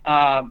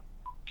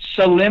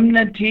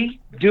solemnity.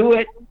 Do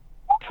it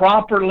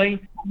properly.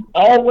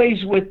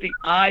 Always with the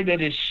eye that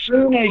as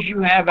soon as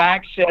you have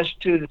access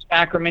to the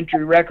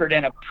sacramentary record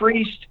and a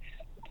priest,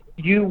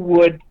 you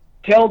would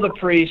tell the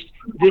priest,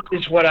 "This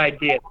is what I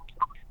did."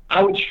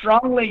 I would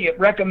strongly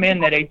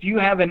recommend that if you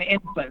have an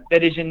infant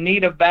that is in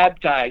need of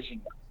baptizing,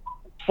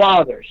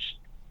 fathers,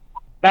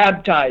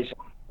 baptize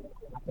them.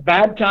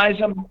 Baptize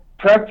them,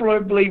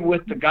 preferably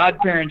with the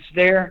godparents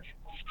there.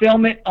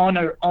 Film it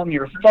on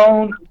your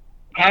phone.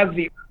 Have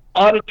the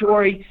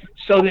auditory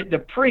so that the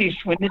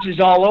priest, when this is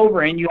all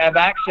over and you have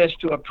access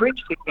to a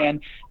priest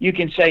again, you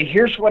can say,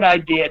 "Here's what I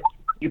did."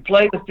 You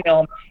play the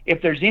film.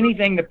 If there's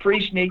anything the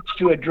priest needs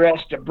to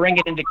address to bring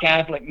it into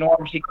Catholic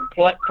norms, he can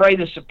pray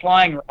the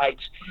supplying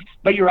rites.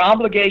 But your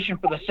obligation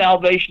for the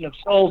salvation of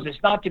souls is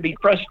not to be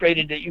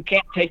frustrated that you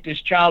can't take this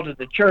child to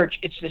the church.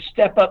 It's to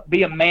step up,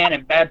 be a man,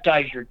 and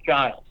baptize your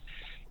child.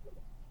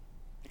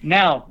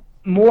 Now,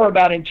 more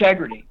about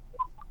integrity.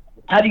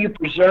 How do you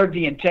preserve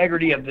the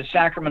integrity of the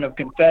sacrament of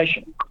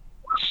confession?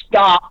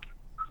 Stop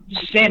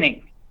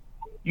sinning.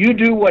 You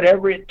do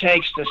whatever it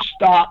takes to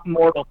stop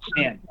mortal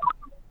sin.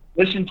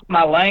 Listen to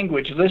my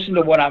language. Listen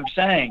to what I'm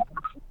saying.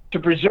 To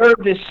preserve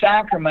this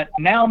sacrament,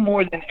 now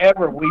more than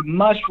ever, we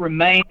must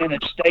remain in a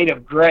state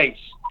of grace.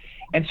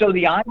 And so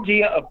the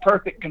idea of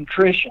perfect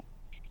contrition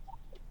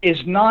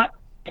is not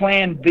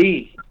plan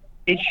B.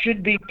 It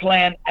should be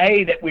plan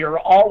A, that we are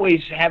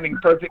always having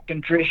perfect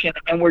contrition,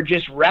 and we're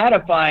just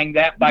ratifying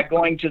that by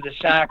going to the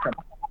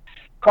sacrament.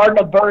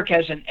 Cardinal Burke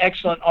has an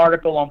excellent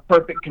article on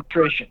perfect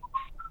contrition.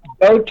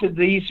 Go to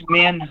these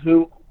men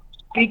who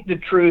speak the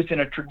truth in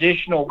a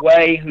traditional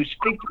way, who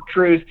speak the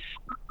truth.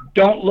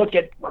 Don't look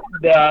at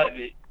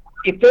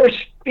if there's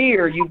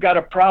fear, you've got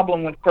a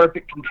problem with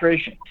perfect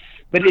contrition.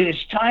 But it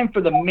is time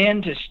for the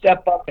men to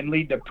step up and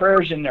lead the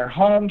prayers in their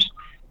homes.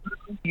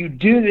 You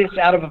do this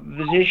out of a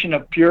position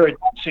of purity.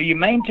 So you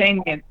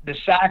maintain the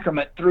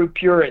sacrament through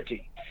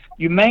purity.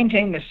 You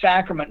maintain the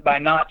sacrament by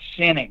not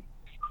sinning.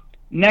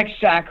 Next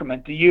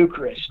sacrament, the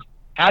Eucharist.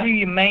 How do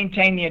you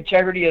maintain the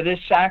integrity of this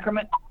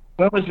sacrament?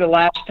 When was the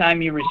last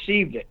time you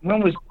received it? When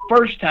was the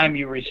first time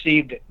you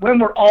received it? When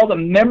were all the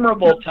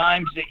memorable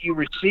times that you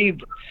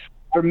received it?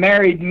 For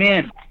married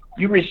men,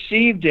 you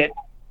received it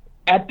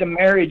at the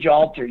marriage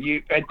altar,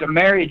 at the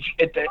marriage,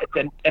 at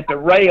the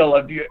rail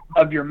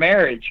of your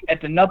marriage,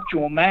 at the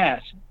nuptial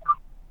mass.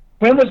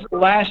 When was the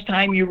last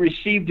time you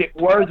received it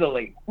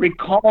worthily?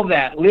 Recall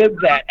that, live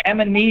that,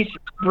 amnesis,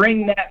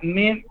 bring that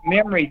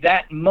memory,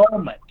 that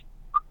moment.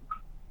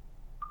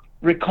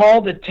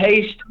 Recall the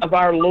taste of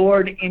our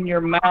Lord in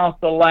your mouth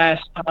the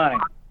last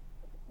time.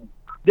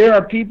 There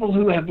are people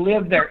who have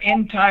lived their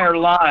entire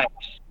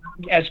lives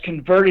as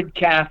converted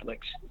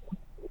Catholics,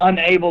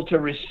 unable to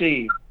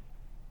receive.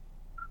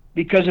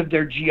 because of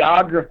their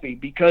geography,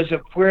 because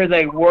of where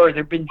they were.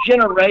 There have been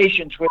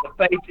generations where the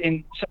faith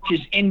in such as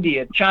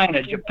India,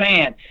 China,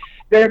 Japan,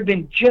 there have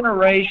been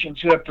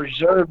generations who have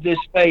preserved this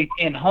faith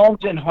in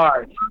homes and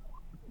hearts.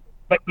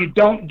 But you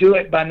don't do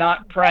it by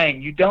not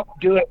praying. You don't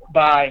do it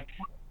by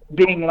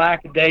being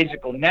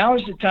lackadaisical. Now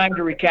is the time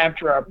to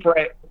recapture our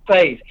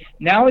faith.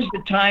 Now is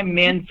the time,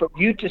 men, for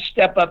you to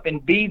step up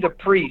and be the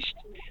priest.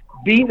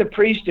 Be the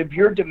priest of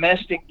your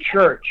domestic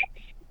church.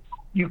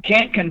 You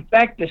can't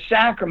confect the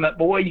sacrament,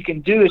 but what you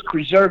can do is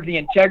preserve the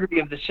integrity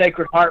of the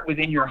Sacred Heart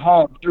within your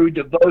home through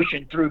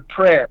devotion, through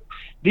prayer.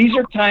 These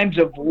are times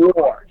of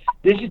war.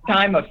 This is a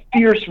time of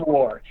fierce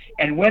war.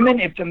 And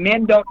women, if the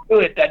men don't do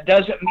it, that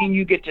doesn't mean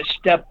you get to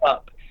step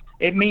up.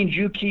 It means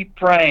you keep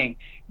praying.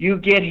 You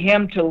get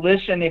him to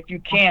listen, if you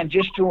can,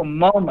 just to a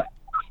moment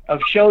of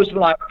shows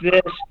like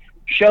this,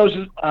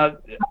 shows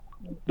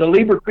the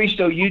Liber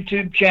Christo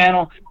YouTube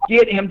channel.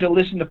 Get him to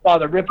listen to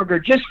Father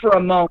Ripperger just for a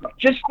moment,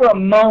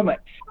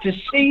 to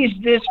seize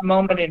this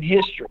moment in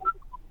history,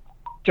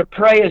 to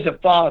pray as a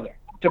father,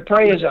 to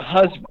pray as a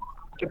husband,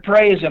 to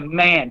pray as a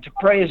man, to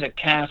pray as a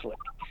Catholic.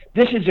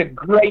 This is a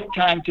great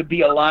time to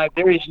be alive.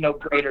 There is no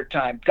greater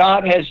time.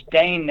 God has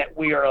deigned that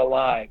we are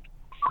alive.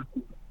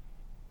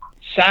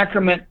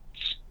 Sacraments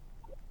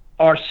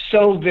are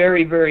so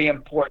very, very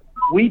important.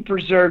 We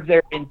preserve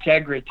their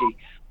integrity.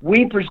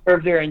 We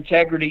preserve their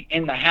integrity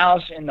in the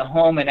house, in the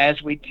home, and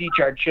as we teach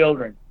our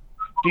children.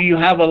 Do you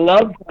have a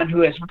loved one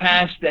who has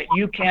passed that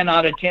you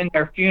cannot attend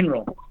their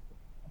funeral?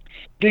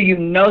 Do you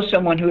know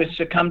someone who has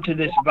succumbed to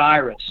this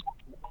virus?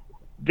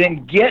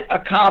 Then get a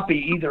copy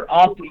either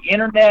off the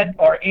internet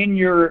or in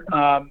your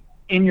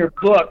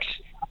books.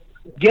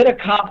 Get a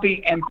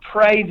copy and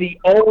pray the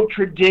old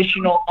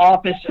traditional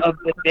office of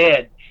the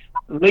dead.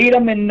 Lead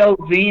them in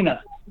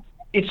novena.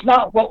 It's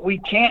not what we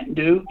can't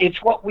do,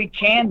 it's what we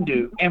can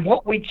do. And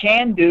what we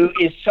can do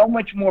is so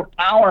much more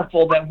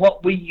powerful than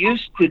what we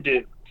used to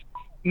do,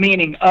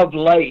 meaning of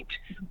late.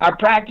 Our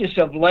practice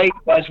of late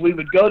was we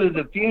would go to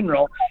the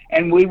funeral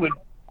and we would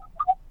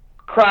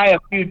cry a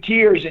few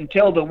tears and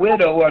tell the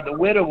widow or the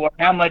widower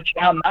how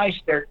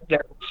nice their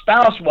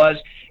spouse was,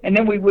 and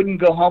then we wouldn't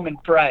go home and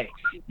pray.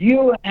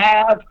 You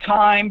have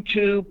time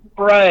to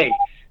pray.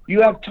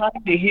 You have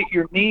time to hit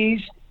your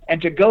knees and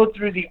to go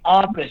through the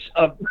office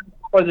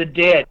for the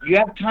dead. You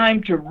have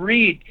time to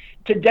read.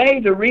 Today,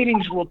 the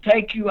readings will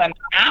take you an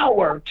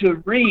hour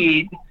to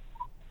read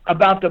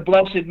about the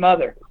Blessed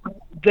Mother.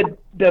 The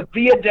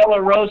Via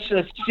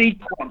Dolorosa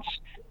sequence,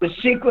 the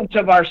sequence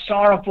of our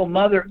sorrowful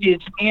mother, is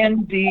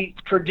in the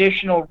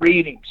traditional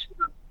readings.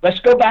 Let's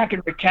go back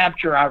and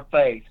recapture our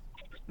faith.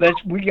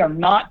 We are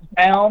not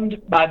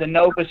bound by the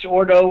Novus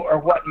Ordo or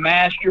what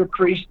Mass your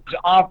priest is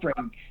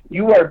offering.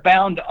 You are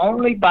bound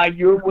only by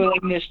your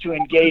willingness to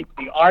engage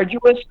the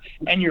arduous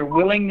and your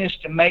willingness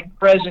to make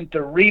present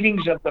the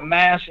readings of the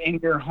Mass in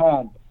your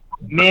home.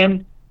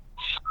 Men,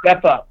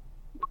 step up.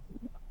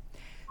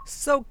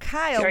 So,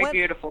 Kyle, Very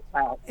beautiful,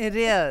 Kyle. It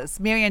is.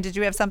 Marianne, did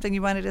you have something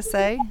you wanted to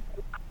say?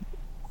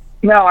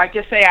 No, I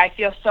just say I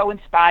feel so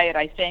inspired.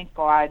 I thank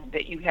God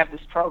that you have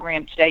this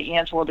program today,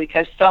 Angela,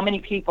 because so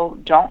many people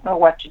don't know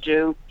what to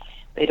do.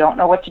 They don't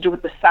know what to do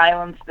with the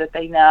silence that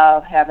they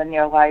now have in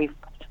their life,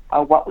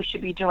 what we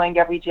should be doing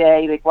every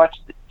day. They watch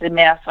the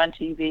Mass on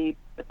TV,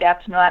 but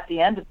that's not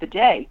the end of the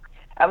day.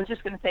 I was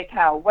just going to say,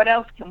 Kyle, what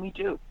else can we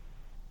do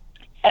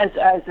as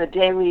a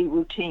daily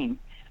routine?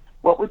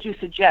 What would you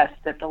suggest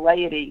that the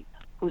laity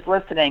who's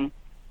listening,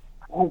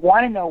 who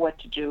want to know what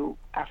to do,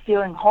 are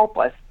feeling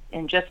hopeless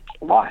and just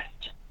lost?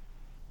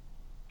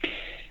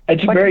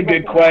 It's a very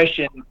good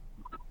question.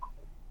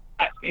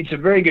 It's a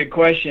very good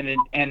question,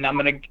 and I'm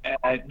going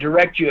to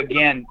direct you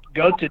again.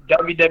 Go to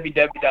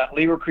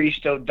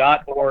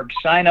www.liberchristo.org.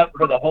 Sign up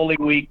for the Holy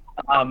Week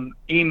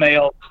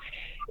emails,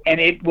 and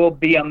it will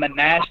be a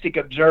monastic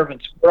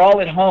observance. We're all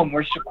at home.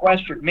 We're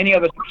sequestered. Many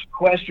of us are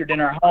sequestered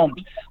in our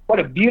homes. What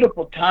a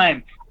beautiful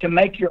time to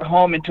make your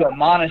home into a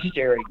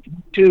monastery,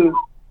 to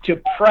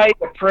pray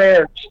the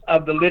prayers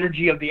of the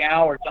Liturgy of the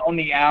Hours on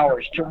the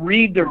hours, to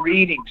read the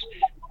readings,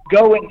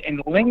 go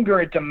and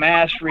linger at the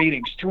Mass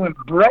readings, to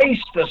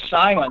embrace the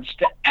silence,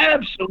 to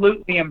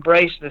absolutely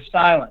embrace the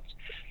silence.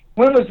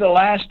 When was the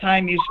last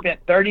time you spent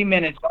 30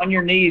 minutes on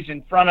your knees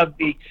in front of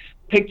the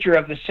picture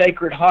of the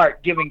Sacred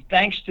Heart, giving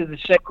thanks to the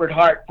Sacred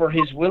Heart for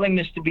his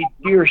willingness to be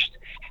pierced?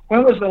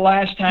 When was the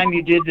last time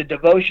you did the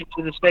devotion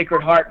to the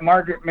Sacred Heart,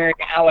 Margaret Mary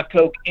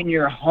Alacoque, in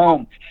your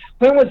home?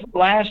 When was the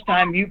last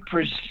time you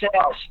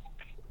processed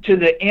to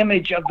the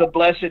image of the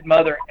Blessed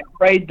Mother and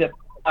prayed the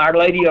Our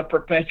Lady of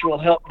Perpetual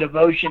Help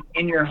devotion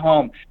in your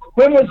home?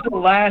 When was the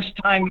last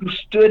time you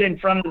stood in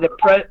front of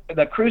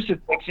the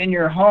crucifix in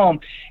your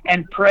home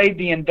and prayed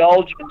the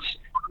indulgence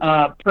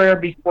prayer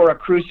before a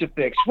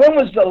crucifix? When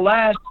was the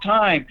last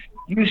time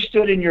you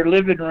stood in your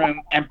living room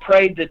and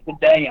prayed the Te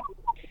Deum?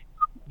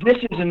 This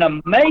is an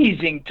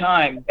amazing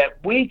time that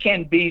we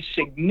can be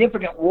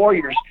significant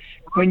warriors.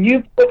 When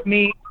you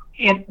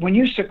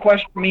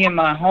sequester me in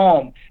my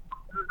home,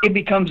 it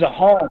becomes a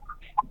home.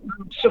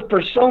 So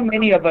for so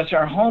many of us,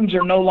 our homes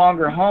are no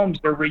longer homes.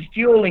 They're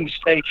refueling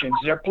stations.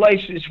 They're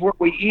places where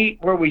we eat,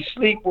 where we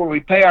sleep, where we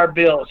pay our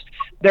bills.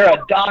 They're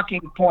a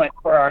docking point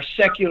for our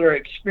secular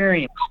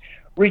experience.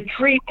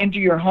 Retreat into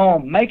your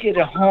home. Make it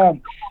a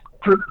home.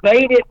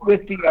 Pervade it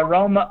with the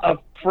aroma of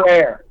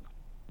prayer.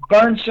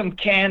 Burn some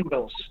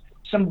candles,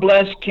 some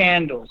blessed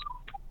candles.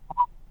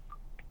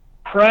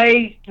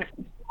 Pray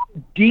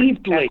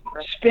deeply.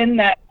 Spend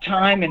that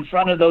time in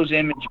front of those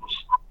images.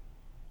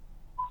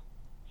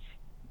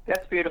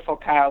 That's beautiful,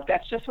 Kyle.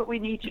 That's just what we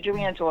need to do,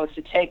 Angela, is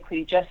to take what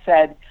you just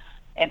said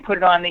and put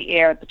it on the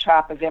air at the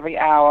top of every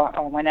hour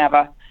or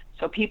whenever,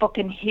 so people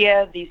can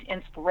hear these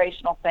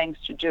inspirational things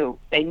to do.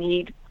 They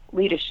need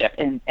leadership,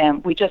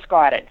 and we just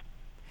got it.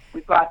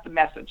 We got the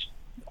message.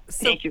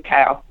 Thank you,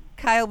 Kyle.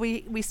 Kyle,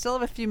 we still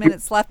have a few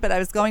minutes left, but I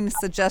was going to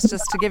suggest,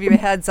 just to give you a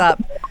heads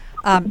up,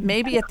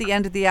 maybe at the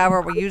end of the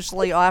hour we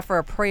usually offer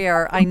a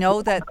prayer. I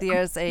know that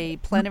there's a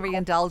plenary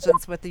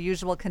indulgence with the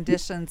usual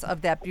conditions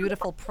of that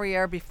beautiful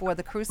prayer before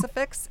the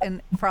crucifix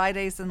in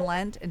Fridays in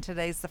Lent, and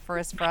today's the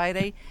first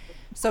Friday.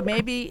 So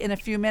maybe in a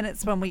few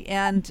minutes when we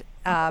end,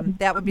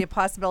 that would be a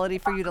possibility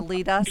for you to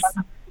lead us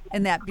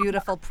in that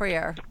beautiful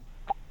prayer.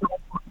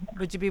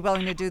 Would you be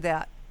willing to do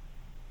that?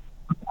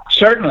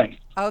 Certainly.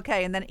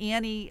 Okay, and then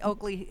Annie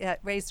Oakley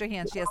raised her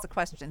hand. She has a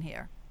question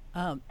here.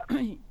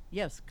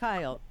 Yes,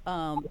 Kyle.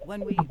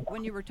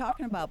 When you were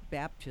talking about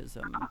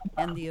baptism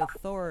and the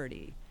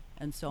authority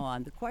and so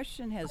on, the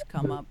question has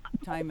come up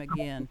time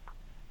again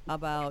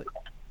about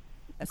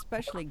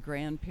especially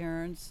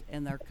grandparents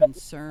and their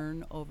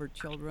concern over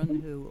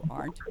children who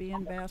aren't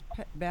being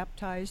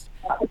baptized.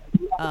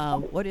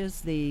 What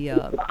is the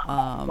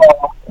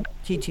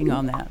teaching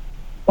on that?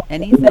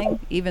 Anything,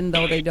 even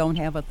though they don't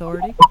have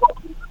authority?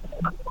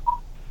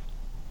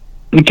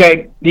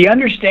 Okay, the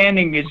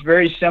understanding is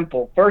very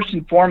simple. First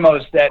and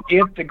foremost, that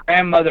if the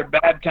grandmother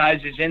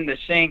baptizes in the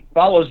sink,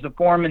 follows the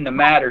form in the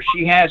matter,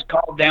 she has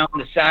called down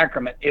the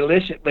sacrament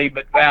illicitly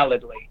but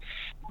validly.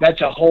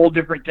 That's a whole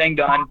different thing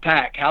to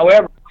unpack.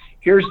 However,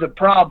 here's the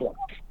problem,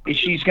 is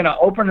she's going to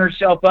open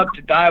herself up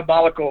to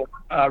diabolical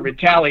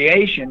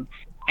retaliation,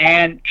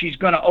 and she's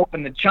going to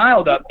open the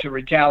child up to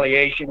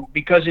retaliation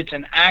because it's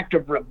an act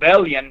of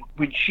rebellion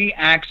when she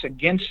acts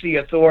against the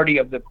authority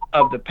of the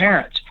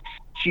parents.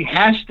 She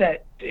has to,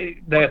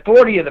 the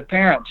authority of the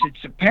parents.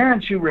 It's the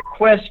parents who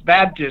request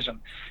baptism.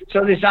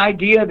 So this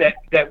idea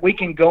that we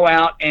can go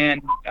out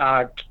and,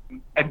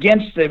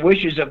 against the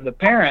wishes of the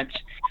parents,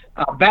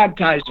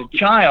 baptize a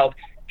child,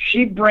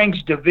 she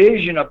brings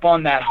division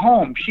upon that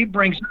home. She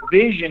brings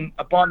division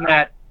upon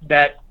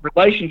that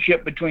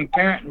relationship between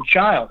parent and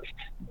child.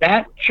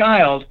 That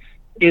child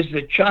is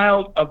the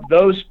child of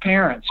those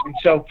parents. And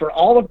so for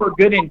all of her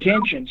good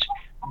intentions,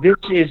 this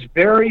is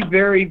very,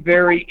 very,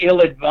 very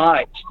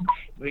ill-advised,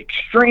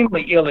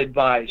 extremely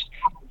ill-advised.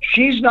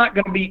 She's not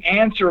going to be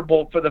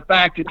answerable for the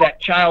fact that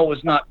that child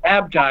was not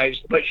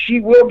baptized, but she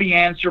will be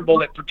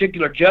answerable at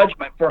particular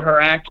judgment for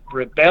her act of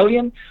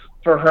rebellion,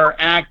 for her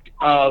act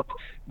of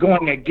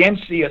going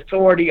against the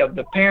authority of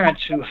the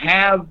parents who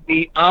have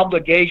the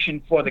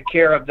obligation for the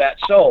care of that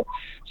soul.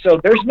 So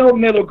there's no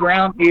middle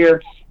ground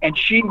here, and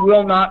she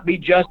will not be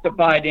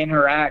justified in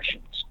her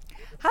actions.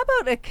 How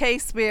about a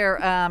case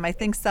where I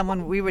think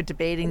we were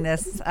debating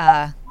this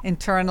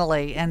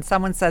internally, and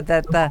someone said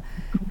that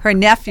her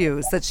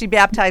nephews, that she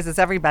baptizes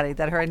everybody,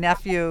 that her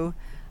nephew,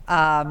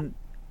 I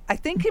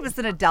think he was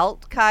an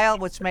adult, Kyle,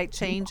 which might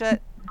change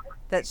it,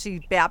 that she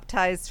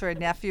baptized her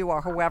nephew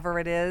or whoever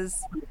it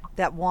is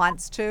that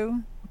wants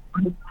to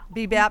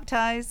be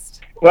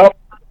baptized? Well,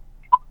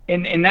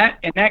 in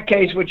that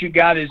case, what you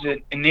got is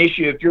an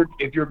issue.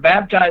 If you're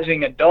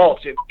baptizing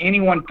adults, if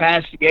anyone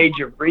past the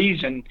age of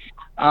reason,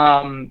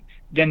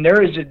 then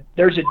there's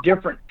a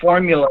different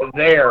formula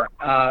there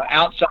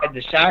outside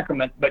the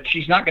sacrament. But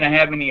she's not going to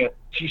have any.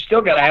 She's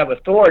still got to have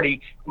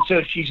authority, and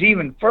so she's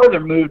even further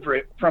moved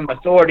from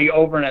authority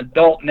over an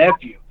adult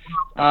nephew.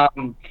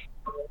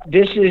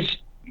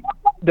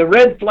 The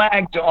red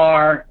flags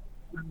are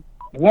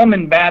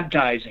woman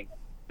baptizing.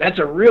 That's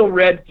a real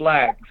red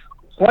flag.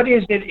 What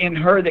is it in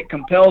her that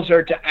compels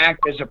her to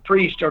act as a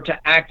priest or to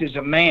act as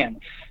a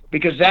man?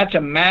 Because that's a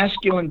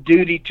masculine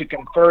duty to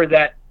confer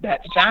that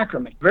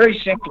sacrament. Very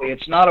simply,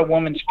 it's not a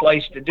woman's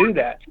place to do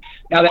that.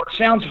 Now, that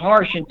sounds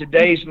harsh in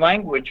today's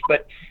language,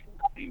 but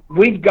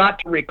we've got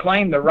to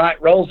reclaim the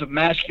right roles of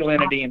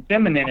masculinity and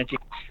femininity.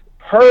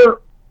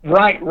 Her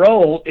right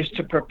role is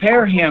to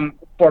prepare him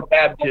for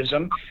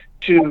baptism,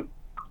 to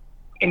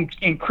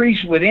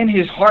increase within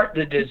his heart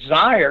the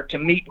desire to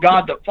meet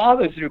God the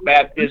Father through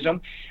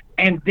baptism,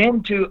 and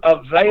then to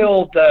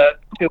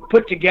to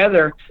put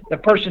together the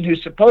person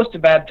who's supposed to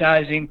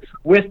baptize him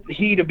with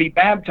he to be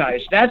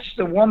baptized. That's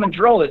the woman's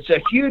role. It's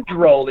a huge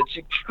role. It's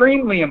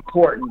extremely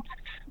important.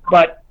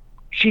 But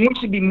she needs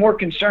to be more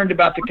concerned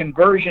about the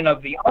conversion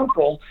of the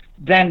uncle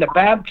than the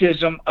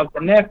baptism of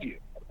the nephew.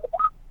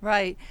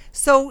 Right.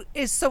 So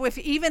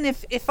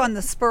if on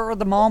the spur of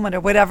the moment or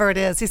whatever it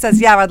is, he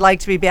says, yeah, I'd like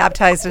to be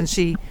baptized, and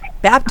she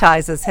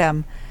baptizes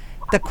him,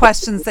 the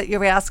questions that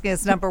you're asking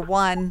is, number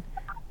one,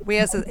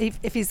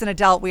 if he's an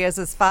adult, where's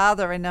his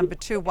father? And number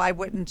two, why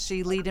wouldn't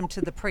she lead him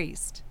to the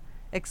priest?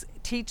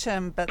 Teach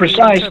him, but lead him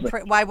Precisely.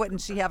 to why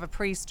wouldn't she have a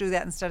priest do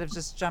that instead of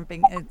just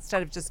doing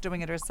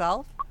it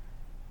herself?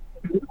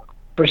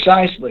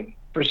 Precisely,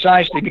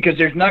 because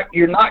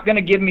you're not going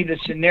to give me the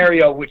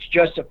scenario which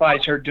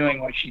justifies her doing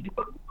what she did.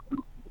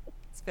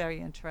 It's very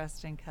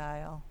interesting,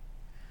 Kyle.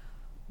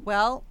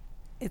 Well,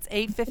 it's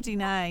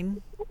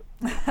 8:59.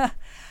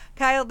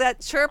 Kyle,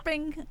 that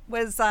chirping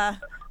was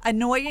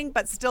annoying,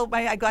 but still,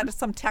 I got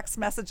some text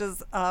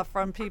messages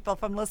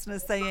from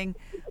listeners saying,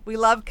 we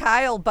love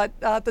Kyle, but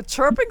the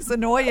chirping's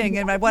annoying,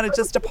 and I want to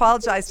just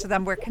apologize to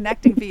them. We're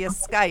connecting via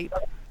Skype,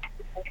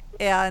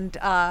 and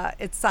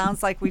it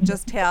sounds like we've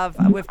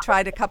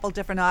tried a couple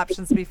different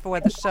options before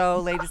the show,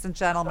 ladies and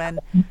gentlemen,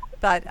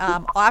 but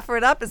offer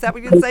it up. Is that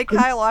what you'd say,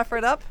 Kyle? Offer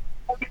it up?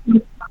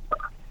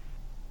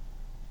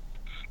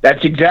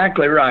 That's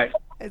exactly right.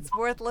 It's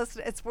worth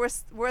listening. It's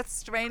worth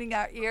straining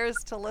our ears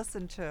to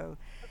listen to.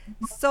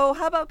 So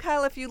how about,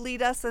 Kyle, if you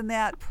lead us in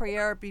that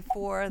prayer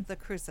before the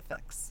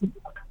crucifix?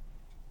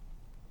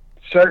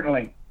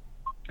 Certainly.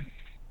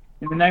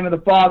 In the name of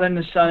the Father, and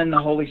the Son, and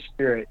the Holy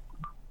Spirit.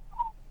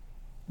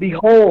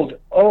 Behold,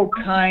 O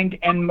kind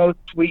and most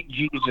sweet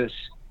Jesus,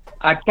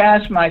 I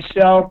cast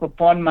myself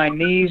upon my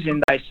knees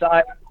in thy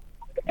sight,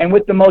 and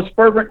with the most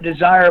fervent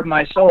desire of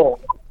my soul,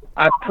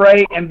 I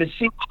pray and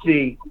beseech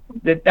thee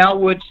that thou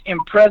wouldst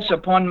impress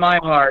upon my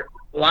heart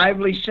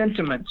lively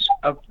sentiments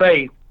of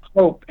faith,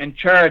 hope, and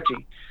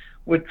charity,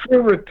 with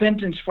true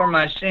repentance for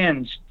my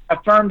sins,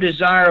 a firm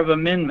desire of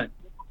amendment,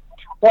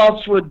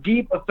 whilst with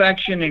deep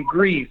affection and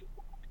grief,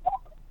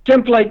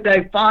 template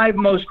thy 5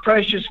 most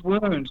precious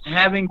wounds,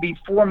 having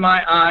before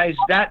my eyes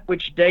that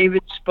which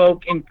David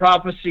spoke in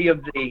prophecy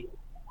of thee.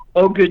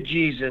 O good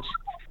Jesus,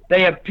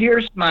 they have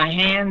pierced my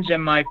hands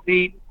and my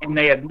feet, and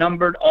they have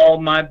numbered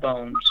all my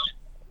bones.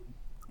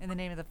 In the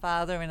name of the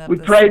Father and of we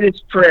pray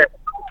this prayer.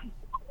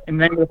 In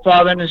the name of the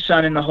Father, and the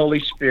Son, and the Holy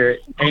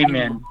Spirit.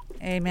 Amen.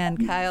 Amen,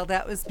 Kyle.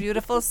 That was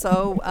beautiful.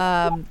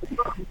 So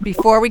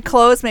before we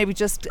close, maybe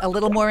just a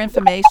little more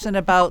information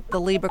about the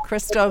Liber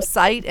Christo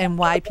site and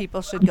why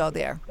people should go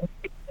there.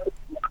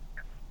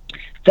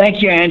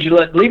 Thank you,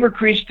 Angela. Liber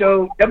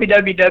Christo,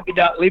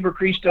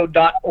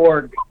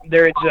 www.liberchristo.org.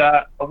 There is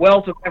a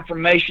wealth of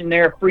information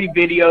there, free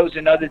videos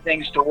and other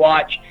things to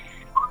watch.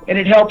 And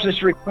it helps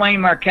us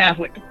reclaim our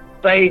Catholic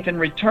faith and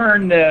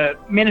return the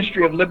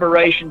ministry of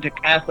liberation to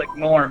Catholic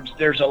norms.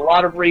 There's a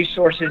lot of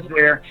resources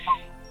there.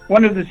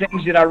 One of the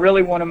things that I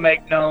really want to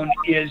make known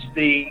is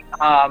the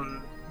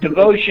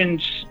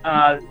devotions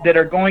that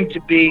are going to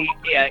be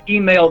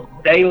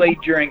emailed daily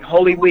during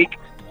Holy Week,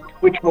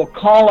 which will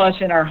call us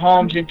in our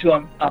homes into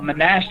a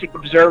monastic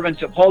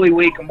observance of Holy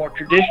Week, a more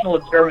traditional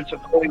observance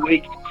of Holy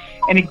Week.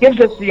 And it gives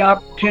us the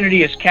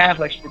opportunity as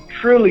Catholics to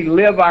truly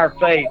live our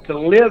faith, to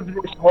live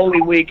this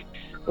Holy Week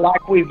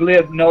like we've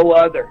lived no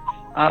other.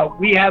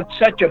 We have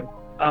such an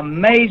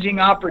amazing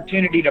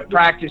opportunity to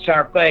practice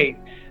our faith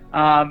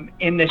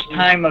in this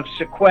time of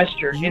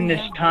sequester, in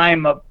this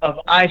time of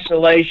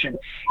isolation.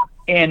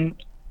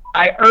 And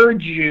I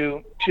urge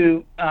you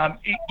to,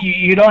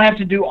 you don't have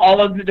to do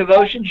all of the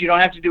devotions. You don't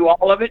have to do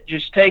all of it.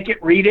 Just take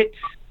it, read it,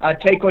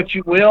 take what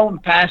you will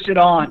and pass it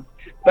on.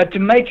 But to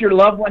make your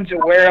loved ones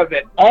aware of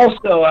it.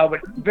 Also, I would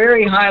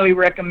very highly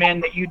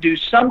recommend that you do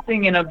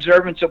something in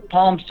observance of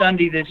Palm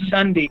Sunday this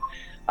Sunday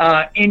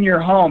in your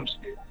homes.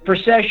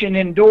 Procession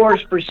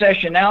indoors,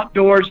 procession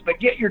outdoors, but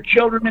get your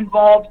children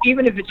involved,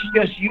 even if it's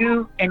just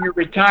you and your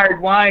retired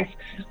wife.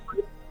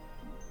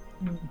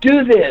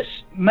 Do this.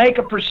 Make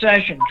a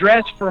procession.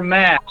 Dress for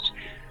Mass.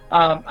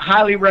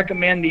 Highly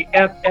recommend the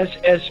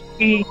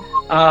FSSP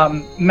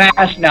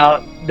Mass.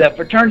 Now, the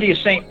Fraternity of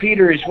St.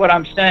 Peter is what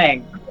I'm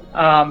saying.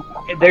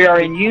 They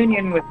are in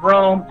union with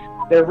Rome.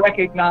 They're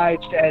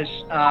recognized as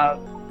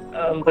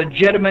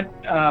legitimate.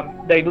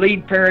 They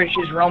lead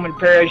parishes, Roman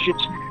parishes,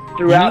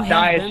 throughout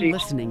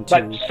diocese.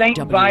 But St.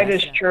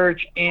 Vitus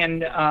Church in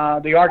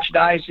the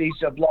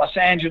Archdiocese of Los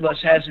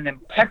Angeles has an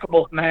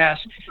impeccable Mass,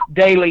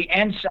 daily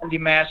and Sunday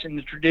Mass in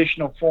the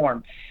traditional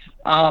form.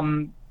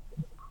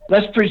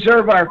 Let's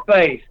preserve our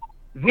faith.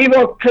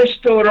 Viva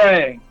Cristo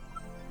Rey!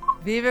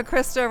 Viva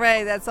Cristo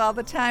Rey. That's all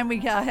the time. We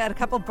had a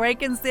couple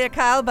break-ins there,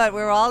 Kyle, but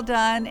we're all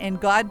done. And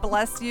God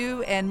bless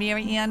you. And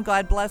Mary Ann,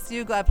 God bless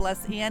you. God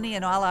bless Annie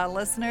and all our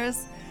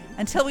listeners.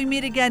 Until we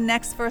meet again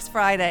next First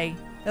Friday.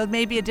 It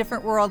may be a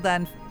different world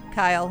then,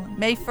 Kyle.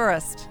 May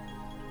 1st.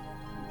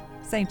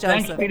 St.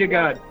 Joseph. Thanks be to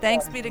God.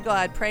 Thanks be to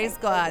God. Praise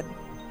God.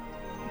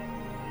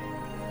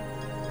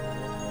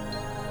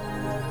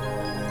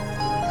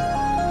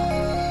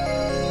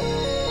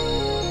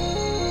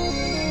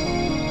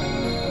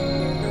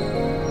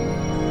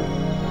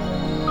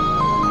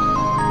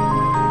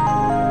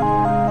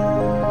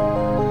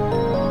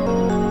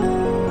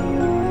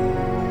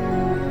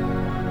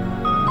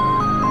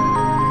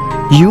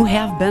 You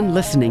have been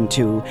listening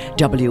to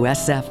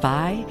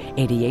WSFI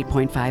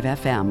 88.5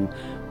 FM,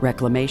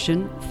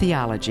 Reclamation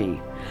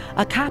Theology.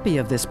 A copy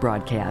of this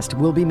broadcast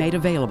will be made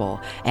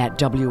available at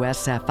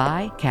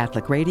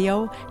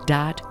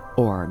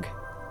WSFICatholicradio.org.